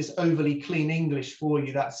create this overly clean English for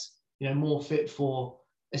you that's, more fit for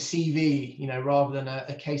a CV, rather than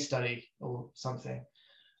a case study or something.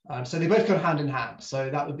 So they both go hand in hand. So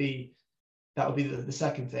that would be the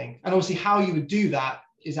second thing. And obviously how you would do that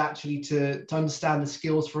is actually to understand the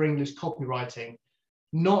skills for English copywriting,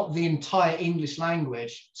 not the entire English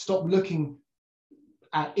language. Stop looking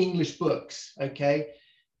at English books, okay?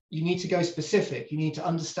 You need to go specific. You need to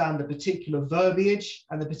understand the particular verbiage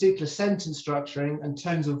and the particular sentence structuring and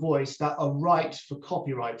tones of voice that are right for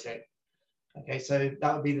copywriting. Okay, so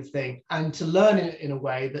that would be the thing. And to learn it in a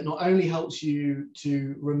way that not only helps you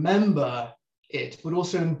to remember it, but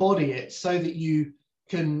also embody it so that you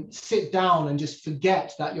can sit down and just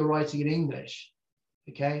forget that you're writing in English.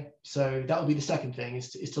 Okay, so that would be the second thing,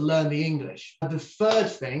 is to learn the English. The third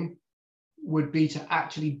thing would be to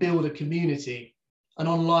actually build a community, an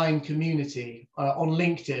online community on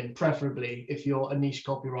LinkedIn, preferably if you're a niche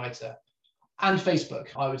copywriter, and Facebook,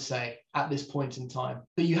 I would say, at this point in time.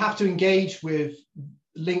 But you have to engage with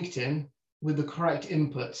LinkedIn with the correct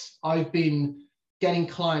inputs. I've been getting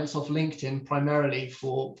clients off LinkedIn primarily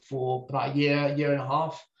for about a year and a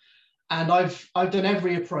half. And I've done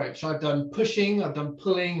every approach. I've done pushing, I've done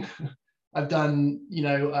pulling, I've done,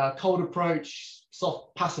 cold approach,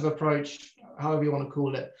 soft passive approach, however you want to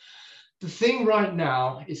call it. The thing right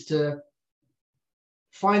now is to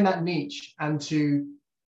find that niche and to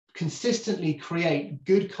consistently create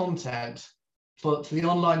good content for the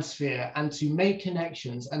online sphere, and to make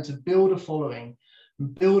connections and to build a following,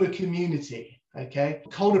 build a community. Okay,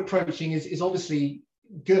 cold approaching is obviously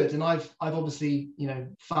good, and I've obviously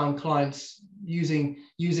found clients using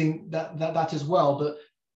that as well. But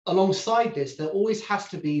alongside this, there always has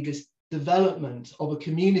to be this development of a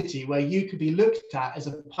community where you could be looked at as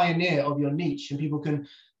a pioneer of your niche, and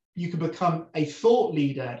you can become a thought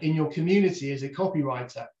leader in your community as a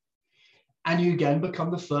copywriter. And you again become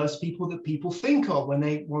the first people that people think of when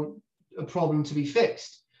they want a problem to be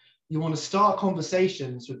fixed. You want to start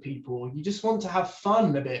conversations with people. You just want to have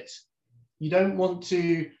fun a bit. You don't want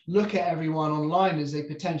to look at everyone online as a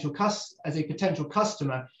potential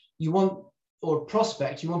customer. You want, or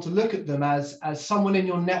prospect, you want to look at them as someone in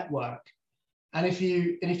your network. And if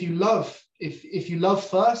you love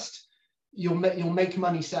first, you'll make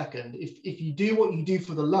money second. If you do what you do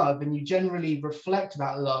for the love, and you generally reflect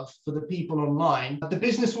that love for the people online, the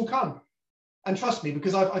business will come. And trust me,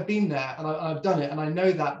 because I've been there and I've done it, and I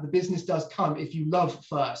know that the business does come if you love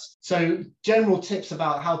first. So general tips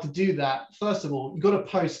about how to do that. First of all, you've got to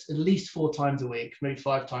post at least 4 times a week, maybe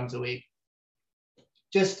 5 times a week.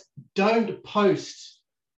 Just don't post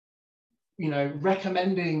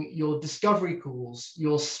recommending your discovery calls,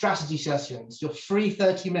 your strategy sessions, your free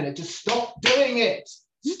 30-minute. Just stop doing it.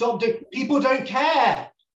 People don't care.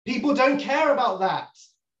 People don't care about that.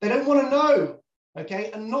 They don't want to know. Okay.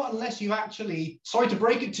 And not unless you actually, sorry to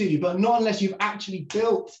break it to you, but not unless you've actually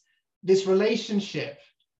built this relationship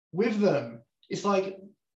with them. It's like,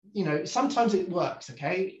 sometimes it works.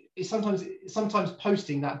 Okay. Sometimes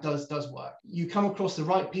posting that does work. You come across the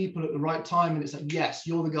right people at the right time, and it's like, yes,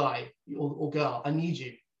 you're the guy or girl. I need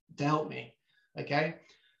you to help me. Okay.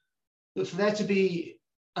 But for there to be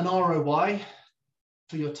an ROI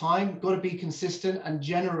for your time, you've got to be consistent and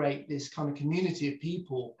generate this kind of community of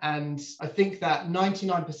people. And I think that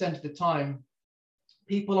 99% of the time,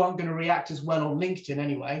 people aren't going to react as well on LinkedIn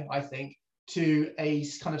anyway, I think, to a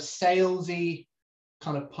kind of salesy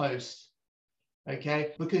kind of post.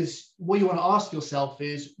 Okay, because what you want to ask yourself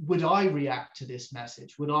is, would I react to this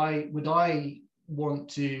message? Would I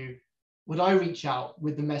reach out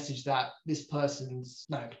with the message that this person's,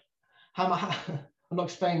 I'm not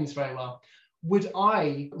explaining this very well. Would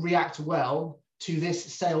I react well to this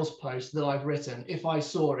sales post that I've written if I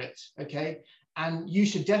saw it? Okay, and you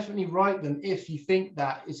should definitely write them if you think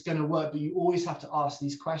that it's going to work, but you always have to ask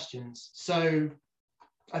these questions. So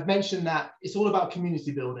I've mentioned that it's all about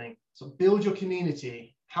community building. So build your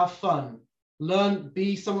community, have fun, learn,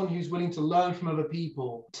 be someone who's willing to learn from other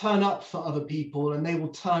people, turn up for other people, and they will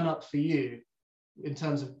turn up for you. in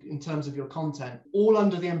terms of your content, all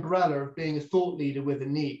under the umbrella of being a thought leader with a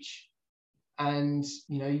niche. And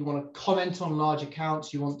you want to comment on large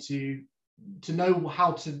accounts. You want to know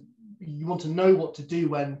what to do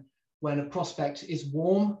when a prospect is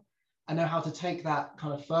warm, and know how to take that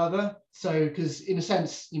kind of further. So, because in a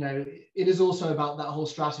sense, it is also about that whole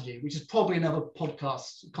strategy, which is probably another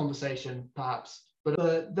podcast conversation, perhaps.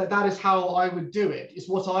 But that is how I would do it. It's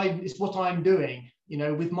what I'm doing,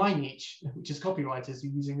 with my niche, which is copywriters who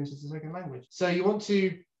use English as a second language. So you want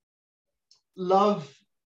to love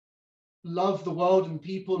the world and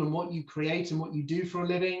people and what you create and what you do for a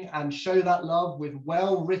living, and show that love with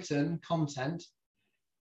well-written content,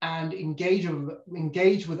 and engage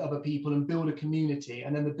with other people and build a community,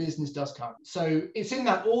 and then the business does come. So it's in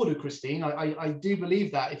that order, Christine. I do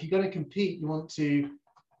believe that if you're going to compete, you want to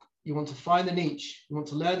find the niche, you want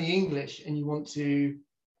to learn the English, and you want to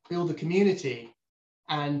build a community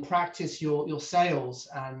and practice your sales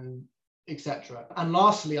and etc. And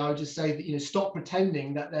lastly, I would just say that stop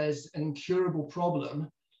pretending that there's an incurable problem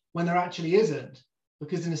when there actually isn't,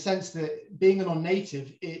 because in a sense that being a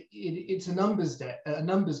non-native, it's a numbers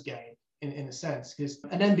game in a sense, because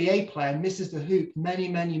an NBA player misses the hoop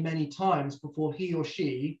many times before he or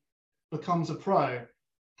she becomes a pro.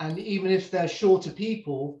 And even if they're shorter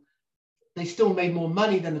people, they still made more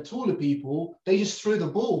money than the taller people. They just threw the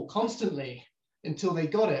ball constantly until they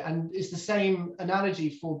got it. And it's the same analogy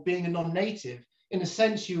for being a non-native. In a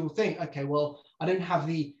sense, you will think, okay, well, I don't have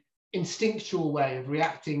the instinctual way of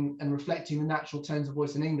reacting and reflecting the natural tones of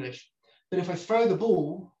voice in English. But if I throw the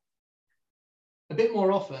ball a bit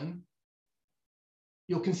more often,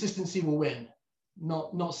 your consistency will win,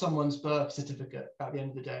 not someone's birth certificate at the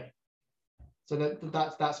end of the day. So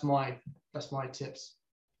that's my tips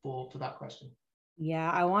for that question. Yeah,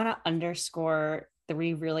 I want to underscore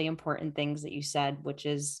 3 really important things that you said, which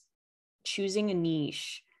is choosing a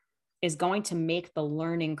niche is going to make the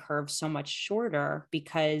learning curve so much shorter,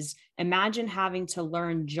 because imagine having to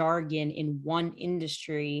learn jargon in one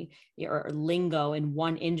industry or lingo in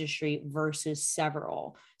one industry versus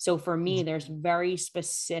several. So for me, there's very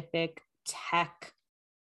specific tech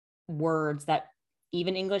words that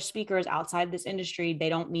even English speakers outside this industry, they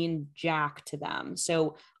don't mean jack to them.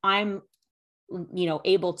 So I'm,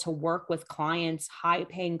 able to work with clients, high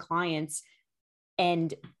paying clients,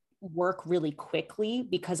 and work really quickly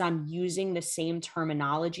because I'm using the same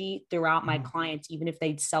terminology throughout my clients, even if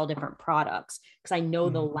they sell different products, because I know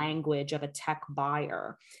the language of a tech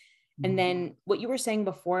buyer. And then what you were saying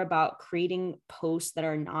before about creating posts that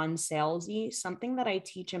are non-salesy, something that I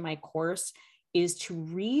teach in my course is to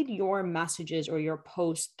read your messages or your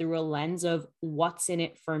posts through a lens of what's in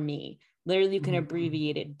it for me. Literally, you can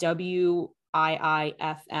abbreviate it WIIFM.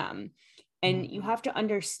 And you have to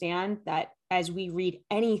understand that as we read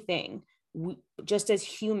anything, just as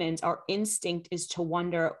humans, our instinct is to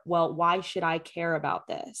wonder, well, why should I care about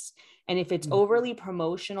this? And if it's overly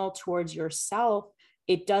promotional towards yourself,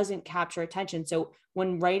 it doesn't capture attention. So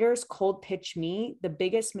when writers cold pitch me, the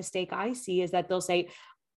biggest mistake I see is that they'll say,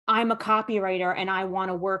 I'm a copywriter and I want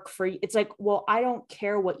to work for you. It's like, well, I don't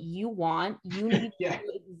care what you want. You need to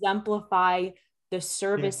exemplify the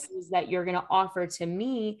services that you're going to offer to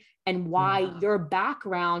me and why your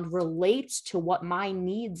background relates to what my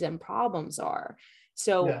needs and problems are.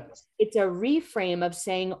 So it's a reframe of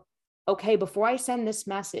saying, okay, before I send this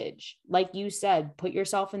message, like you said, put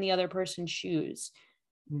yourself in the other person's shoes.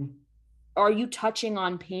 Are you touching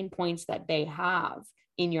on pain points that they have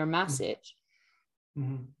in your message?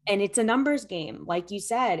 And it's a numbers game, like you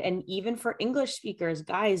said. And even for English speakers,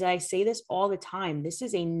 guys, I say this all the time. This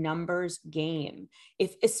is a numbers game.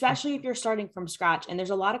 Especially if you're starting from scratch. And there's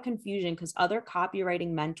a lot of confusion because other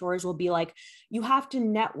copywriting mentors will be like, you have to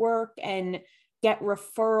network and get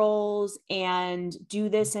referrals and do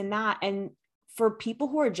this and that. And for people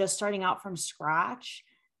who are just starting out from scratch,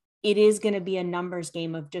 it is going to be a numbers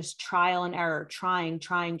game of just trial and error, trying,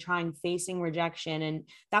 facing rejection. And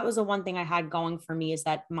that was the one thing I had going for me, is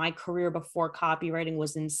that my career before copywriting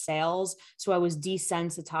was in sales. So I was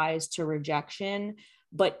desensitized to rejection.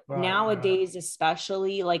 But nowadays,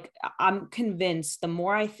 especially, like, I'm convinced the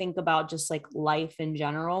more I think about just like life in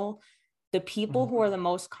general, the people who are the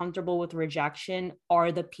most comfortable with rejection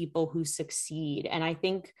are the people who succeed. And I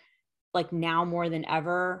think like now more than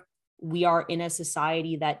ever, we are in a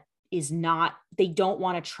society that they don't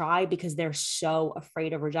want to try because they're so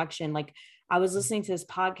afraid of rejection. Like I was listening to this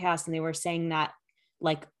podcast and they were saying that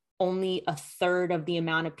like only a third of the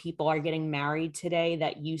amount of people are getting married today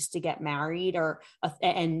that used to get married,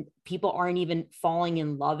 and people aren't even falling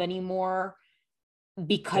in love anymore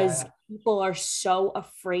because Yeah. people are so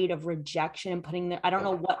afraid of rejection and putting their, I don't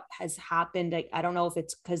know what has happened. I don't know if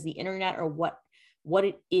it's because the internet or what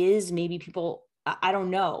it is. Maybe people, I don't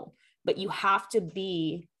know, but you have to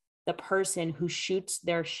be the person who shoots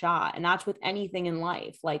their shot. And that's with anything in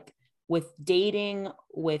life, like with dating,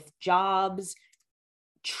 with jobs.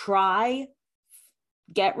 Try,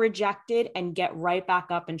 get rejected, and get right back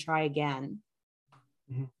up and try again.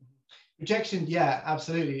 Mm-hmm. Rejection, yeah,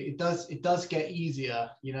 absolutely. It does get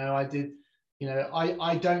easier.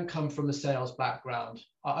 I don't come from a sales background.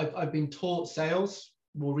 I've been taught sales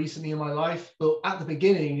more recently in my life, but at the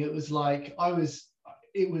beginning it was like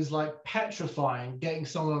petrifying getting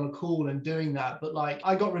someone on a call and doing that. But like,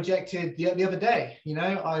 I got rejected the other day.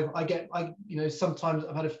 Sometimes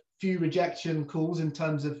I've had a few rejection calls in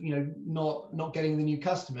terms of not getting the new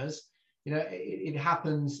customers. It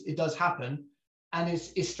happens. It does happen. And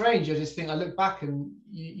it's strange. I just think, I look back and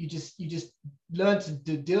you just learn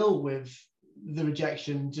to deal with the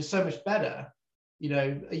rejection just so much better,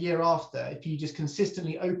 a year after, if you just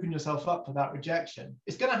consistently open yourself up for that rejection.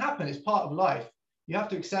 It's going to happen. It's part of life. You have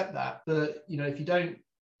to accept that. But if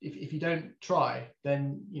you don't try,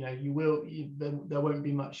 then then there won't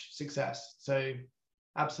be much success. So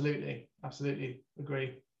absolutely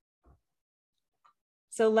agree.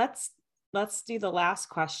 So let's do the last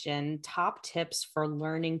question. Top tips for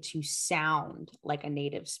learning to sound like a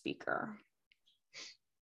native speaker.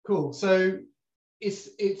 Cool. So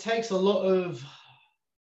it takes a lot of,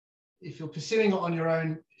 if you're pursuing it on your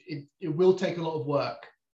own, it will take a lot of work.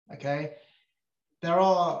 Okay. There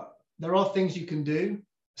are things you can do.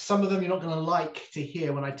 Some of them you're not going to like to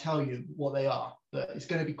hear when I tell you what they are, but it's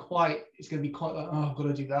going to be quite like, oh, I've got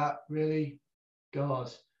to do that. Really?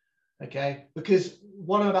 God. Okay. Because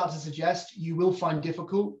what I'm about to suggest, you will find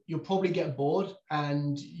difficult. You'll probably get bored,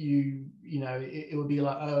 and it will be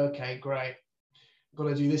like, oh, okay, great. I've got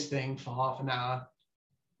to do this thing for half an hour.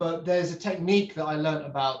 But there's a technique that I learned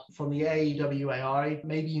about from the AEWAI.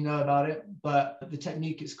 Maybe you know about it, but the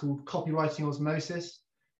technique is called copywriting osmosis.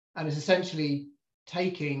 And it's essentially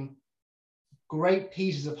taking great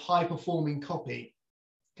pieces of high performing copy.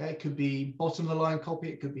 Okay, it could be bottom of the line copy,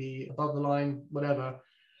 it could be above the line, whatever.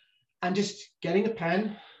 And just getting a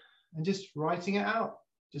pen and just writing it out.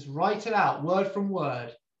 Just write it out, word from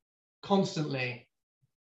word, constantly.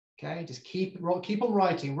 Okay, just keep on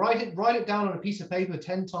writing. Write it down on a piece of paper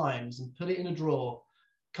 10 times and put it in a drawer.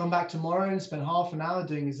 Come back tomorrow and spend half an hour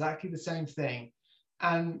doing exactly the same thing.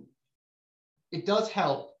 And it does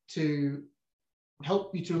help you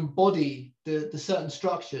to embody the certain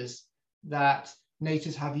structures that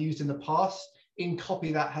natives have used in the past in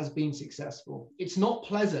copy that has been successful. It's not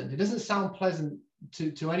pleasant. It doesn't sound pleasant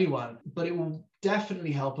to anyone, but it will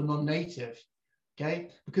definitely help a non-native. Okay,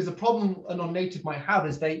 because the problem a non-native might have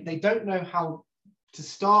is they don't know how to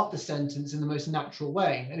start the sentence in the most natural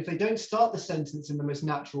way. And if they don't start the sentence in the most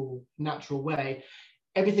natural way,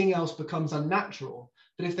 everything else becomes unnatural.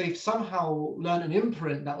 But if they've somehow learned an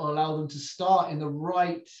imprint that will allow them to start in the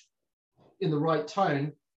right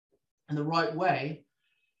tone, in the right way,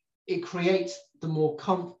 it creates the more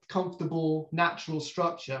comfortable, natural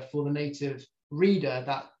structure for the native reader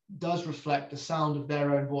that does reflect the sound of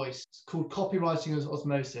their own voice. It's called copywriting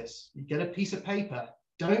osmosis. You get a piece of paper.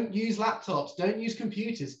 Don't use laptops. Don't use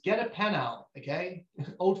computers. Get a pen out, okay?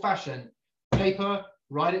 Old-fashioned. Paper,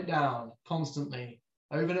 write it down constantly,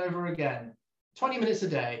 over and over again. 20 minutes a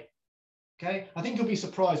day, okay? I think you'll be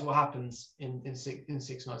surprised what happens in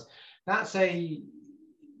 6 months. That's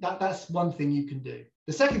one thing you can do.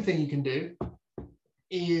 The second thing you can do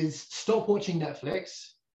is stop watching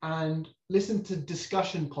Netflix and listen to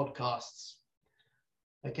discussion podcasts,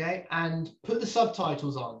 okay? And put the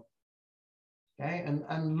subtitles on, okay?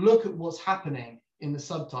 And look at what's happening in the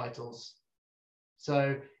subtitles.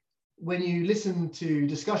 So when you listen to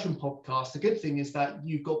discussion podcasts, the good thing is that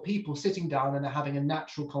you've got people sitting down and they're having a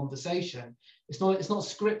natural conversation. It's not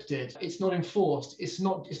scripted. It's not enforced. It's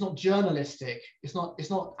not journalistic. It's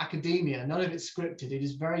not academia. None of it's scripted. It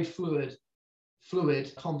is very fluid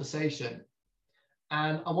conversation.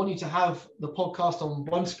 And I want you to have the podcast on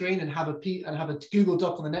one screen and have a Google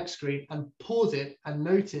Doc on the next screen, and pause it and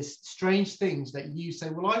notice strange things that you say,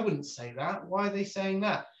 well, I wouldn't say that. Why are they saying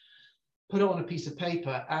that? Put it on a piece of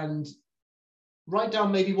paper and write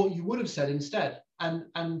down maybe what you would have said instead,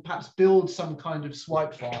 and perhaps build some kind of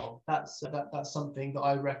swipe file. That's something that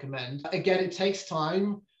I recommend. Again, it takes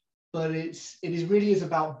time, but it really is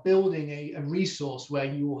about building a resource where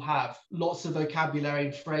you will have lots of vocabulary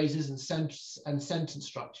and phrases and sentence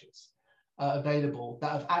structures available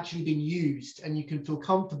that have actually been used, and you can feel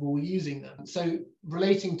comfortable using them. So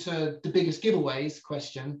relating to the biggest giveaways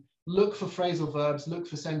question, look for phrasal verbs, look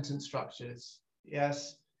for sentence structures,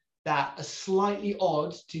 yes, that are slightly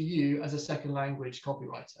odd to you as a second language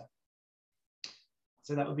copywriter.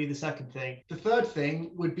 So that would be the second thing. The third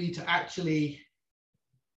thing would be to actually,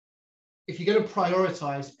 if you're going to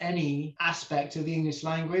prioritize any aspect of the English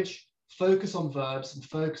language, focus on verbs and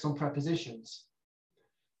focus on prepositions.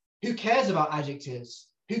 Who cares about adjectives?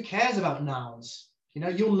 Who cares about nouns? You know,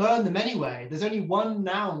 you'll learn them anyway. There's only one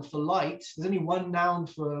noun for light. There's only one noun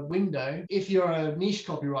for window. If you're a niche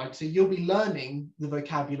copywriter, you'll be learning the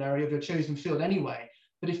vocabulary of your chosen field anyway.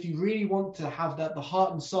 But if you really want to have that, the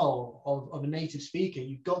heart and soul of a native speaker,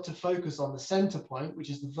 you've got to focus on the center point, which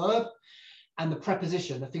is the verb, and the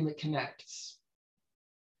preposition, the thing that connects.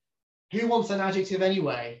 Who wants an adjective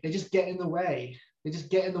anyway? They just get in the way. They just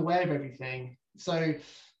get in the way of everything. So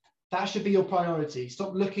that should be your priority.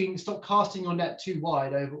 Stop casting your net too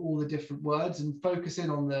wide over all the different words and focus in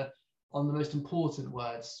on the most important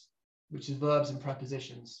words, which is verbs and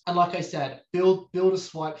prepositions. And like I said, build a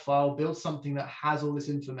swipe file, build something that has all this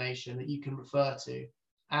information that you can refer to,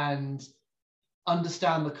 and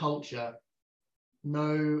understand the culture,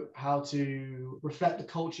 know how to reflect the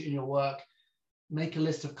culture in your work, make a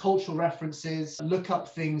list of cultural references, look up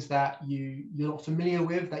things that you're not familiar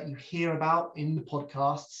with, that you hear about in the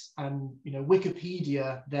podcasts, and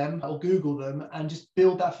Wikipedia them or Google them, and just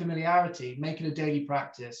build that familiarity, make it a daily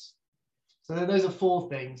practice. So those are 4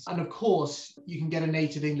 things. And of course, you can get a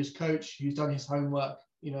native English coach who's done his homework,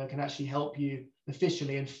 can actually help you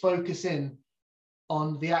officially and focus in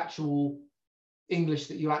on the actual English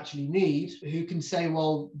that you actually need, who can say,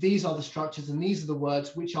 well, these are the structures and these are the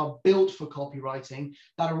words which are built for copywriting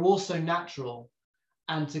that are also natural,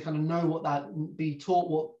 and to kind of know what that, be taught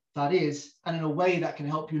what that is, and in a way that can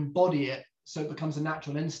help you embody it so it becomes a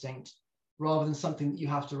natural instinct rather than something that you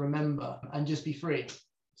have to remember, and just be free.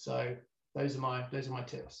 So those are my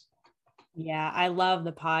tips. Yeah, I love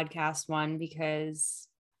the podcast one, because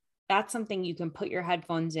that's something you can put your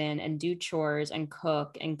headphones in and do chores and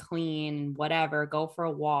cook and clean, whatever, go for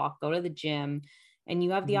a walk, go to the gym, and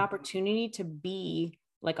you have the opportunity to be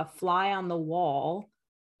like a fly on the wall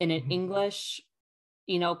in an English,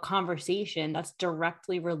 conversation that's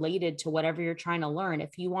directly related to whatever you're trying to learn.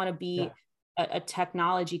 If you want to be a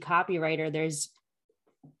technology copywriter, there's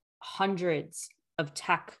hundreds of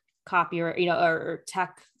tech copy or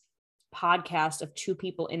tech podcasts of 2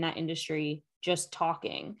 people in that industry just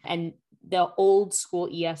talking. And the old school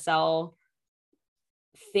ESL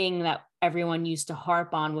thing that everyone used to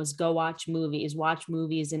harp on was go watch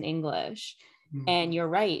movies in English. And you're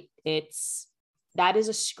right. That is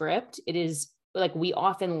a script. It is like, we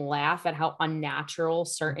often laugh at how unnatural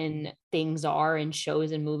certain things are in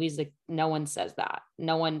shows and movies. Like, no one says that.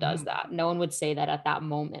 No one does that. No one would say that at that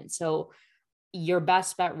moment. So your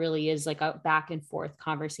best bet really is like a back and forth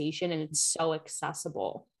conversation, and it's so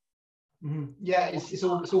accessible. Yeah, it's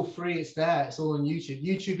all free. It's there. It's all on YouTube.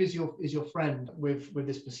 YouTube is your friend with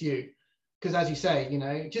this pursuit, because as you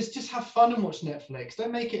say, just have fun and watch Netflix.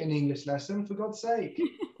 Don't make it an English lesson, for God's sake.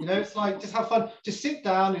 It's like, just have fun. Just sit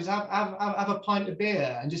down, just have a pint of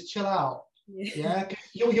beer and just chill out. Yeah,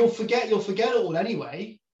 you'll forget it all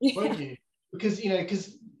anyway, won't you? Because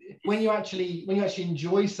when you actually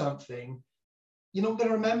enjoy something, you're not going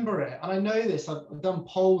to remember it. And I know this. I've done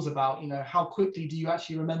polls about, how quickly do you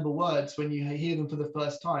actually remember words when you hear them for the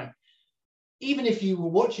first time. Even if you were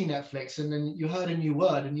watching Netflix and then you heard a new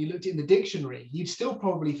word and you looked in the dictionary, you'd still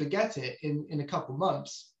probably forget it in a couple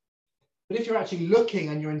months. But if you're actually looking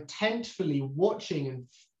and you're intentfully watching and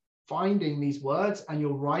finding these words and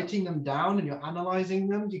you're writing them down and you're analyzing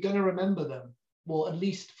them, you're going to remember them, well, at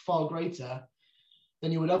least far greater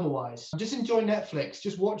than you would otherwise. Just enjoy Netflix,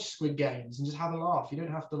 just watch Squid Games and just have a laugh. You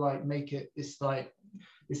don't have to make it this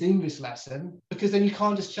English lesson, because then you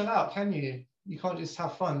can't just chill out, can you? You can't just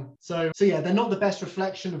have fun. So yeah, they're not the best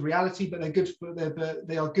reflection of reality, but they're good.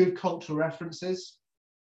 They are good cultural references.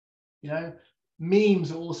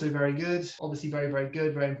 Memes are also very good. Obviously, very, very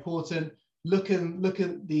good, very important. Look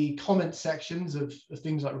at the comment sections of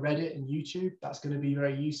things like Reddit and YouTube. That's going to be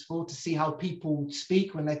very useful to see how people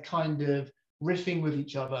speak when they're kind of riffing with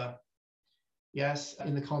each other,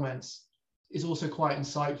 in the comments, is also quite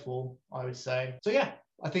insightful, I would say. So yeah,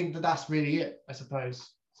 I think that's really it, I suppose.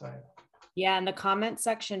 So yeah, and the comment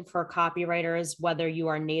section for copywriters, whether you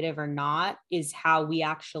are native or not, is how we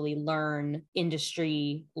actually learn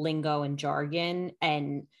industry lingo and jargon,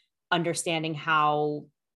 and understanding how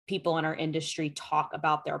people in our industry talk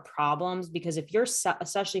about their problems. Because if you're,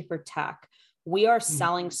 especially for tech, we are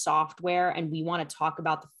selling software and we want to talk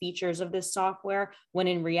about the features of this software, when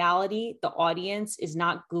in reality, the audience is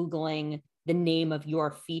not Googling the name of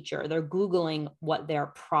your feature. They're Googling what their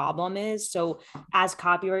problem is. So as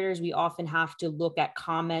copywriters, we often have to look at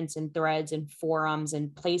comments and threads and forums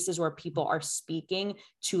and places where people are speaking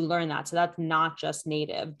to learn that. So that's not just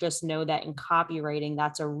native. Just know that in copywriting,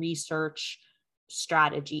 that's a research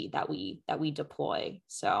strategy that we deploy.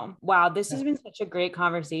 So wow, this has been such a great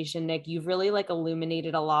conversation, Nick. You've really like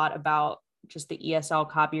illuminated a lot about just the ESL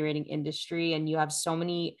copywriting industry, and you have so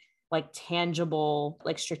many like tangible,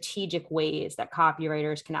 like strategic ways that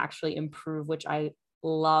copywriters can actually improve, which I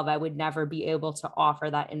love. I would never be able to offer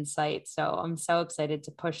that insight. So I'm so excited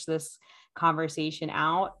to push this conversation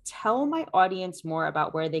out. Tell my audience more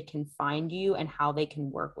about where they can find you and how they can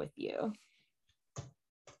work with you.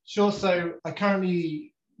 Sure. So I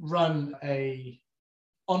currently run a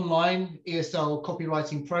online ESL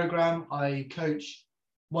copywriting program. I coach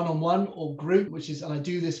one-on-one or group, and I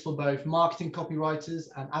do this for both marketing copywriters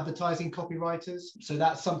and advertising copywriters. So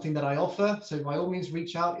that's something that I offer. So by all means,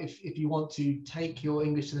 reach out if you want to take your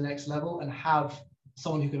English to the next level and have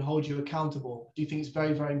someone who can hold you accountable. Do you think it's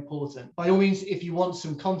very, very important? By all means, if you want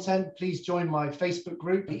some content, please join my Facebook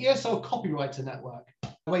group, the ESL Copywriter Network,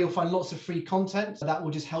 where you'll find lots of free content that will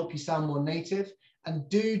just help you sound more native. And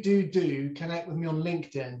do connect with me on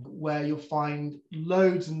LinkedIn, where you'll find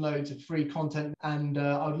loads and loads of free content. And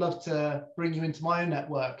I would love to bring you into my own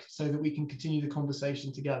network so that we can continue the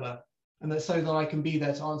conversation together, and so that I can be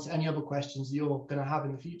there to answer any other questions that you're going to have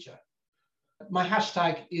in the future. My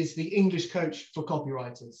hashtag is the English Coach for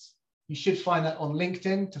Copywriters. You should find that on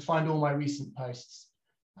LinkedIn to find all my recent posts.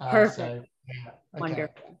 Perfect. So, yeah, okay.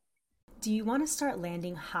 Wonderful. Do you want to start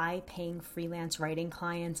landing high-paying freelance writing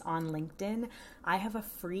clients on LinkedIn? I have a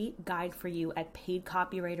free guide for you at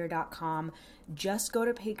paidcopywriter.com. Just go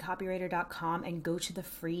to paidcopywriter.com and go to the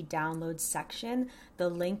free download section. The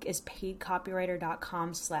link is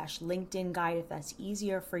paidcopywriter.com/LinkedIn guide if that's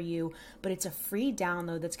easier for you. But it's a free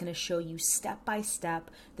download that's going to show you step by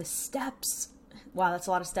step the steps. Wow, that's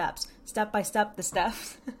a lot of steps. Step by step, the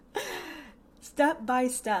steps. Step by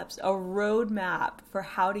steps, a roadmap for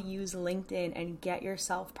how to use LinkedIn and get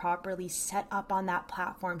yourself properly set up on that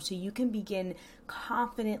platform so you can begin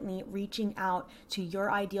confidently reaching out to your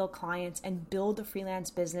ideal clients and build the freelance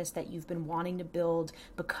business that you've been wanting to build,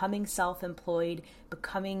 becoming self-employed,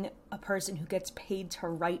 becoming a person who gets paid to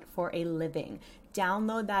write for a living.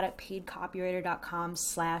 Download that at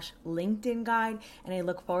paidcopywriter.com/LinkedIn guide, and I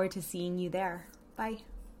look forward to seeing you there. Bye.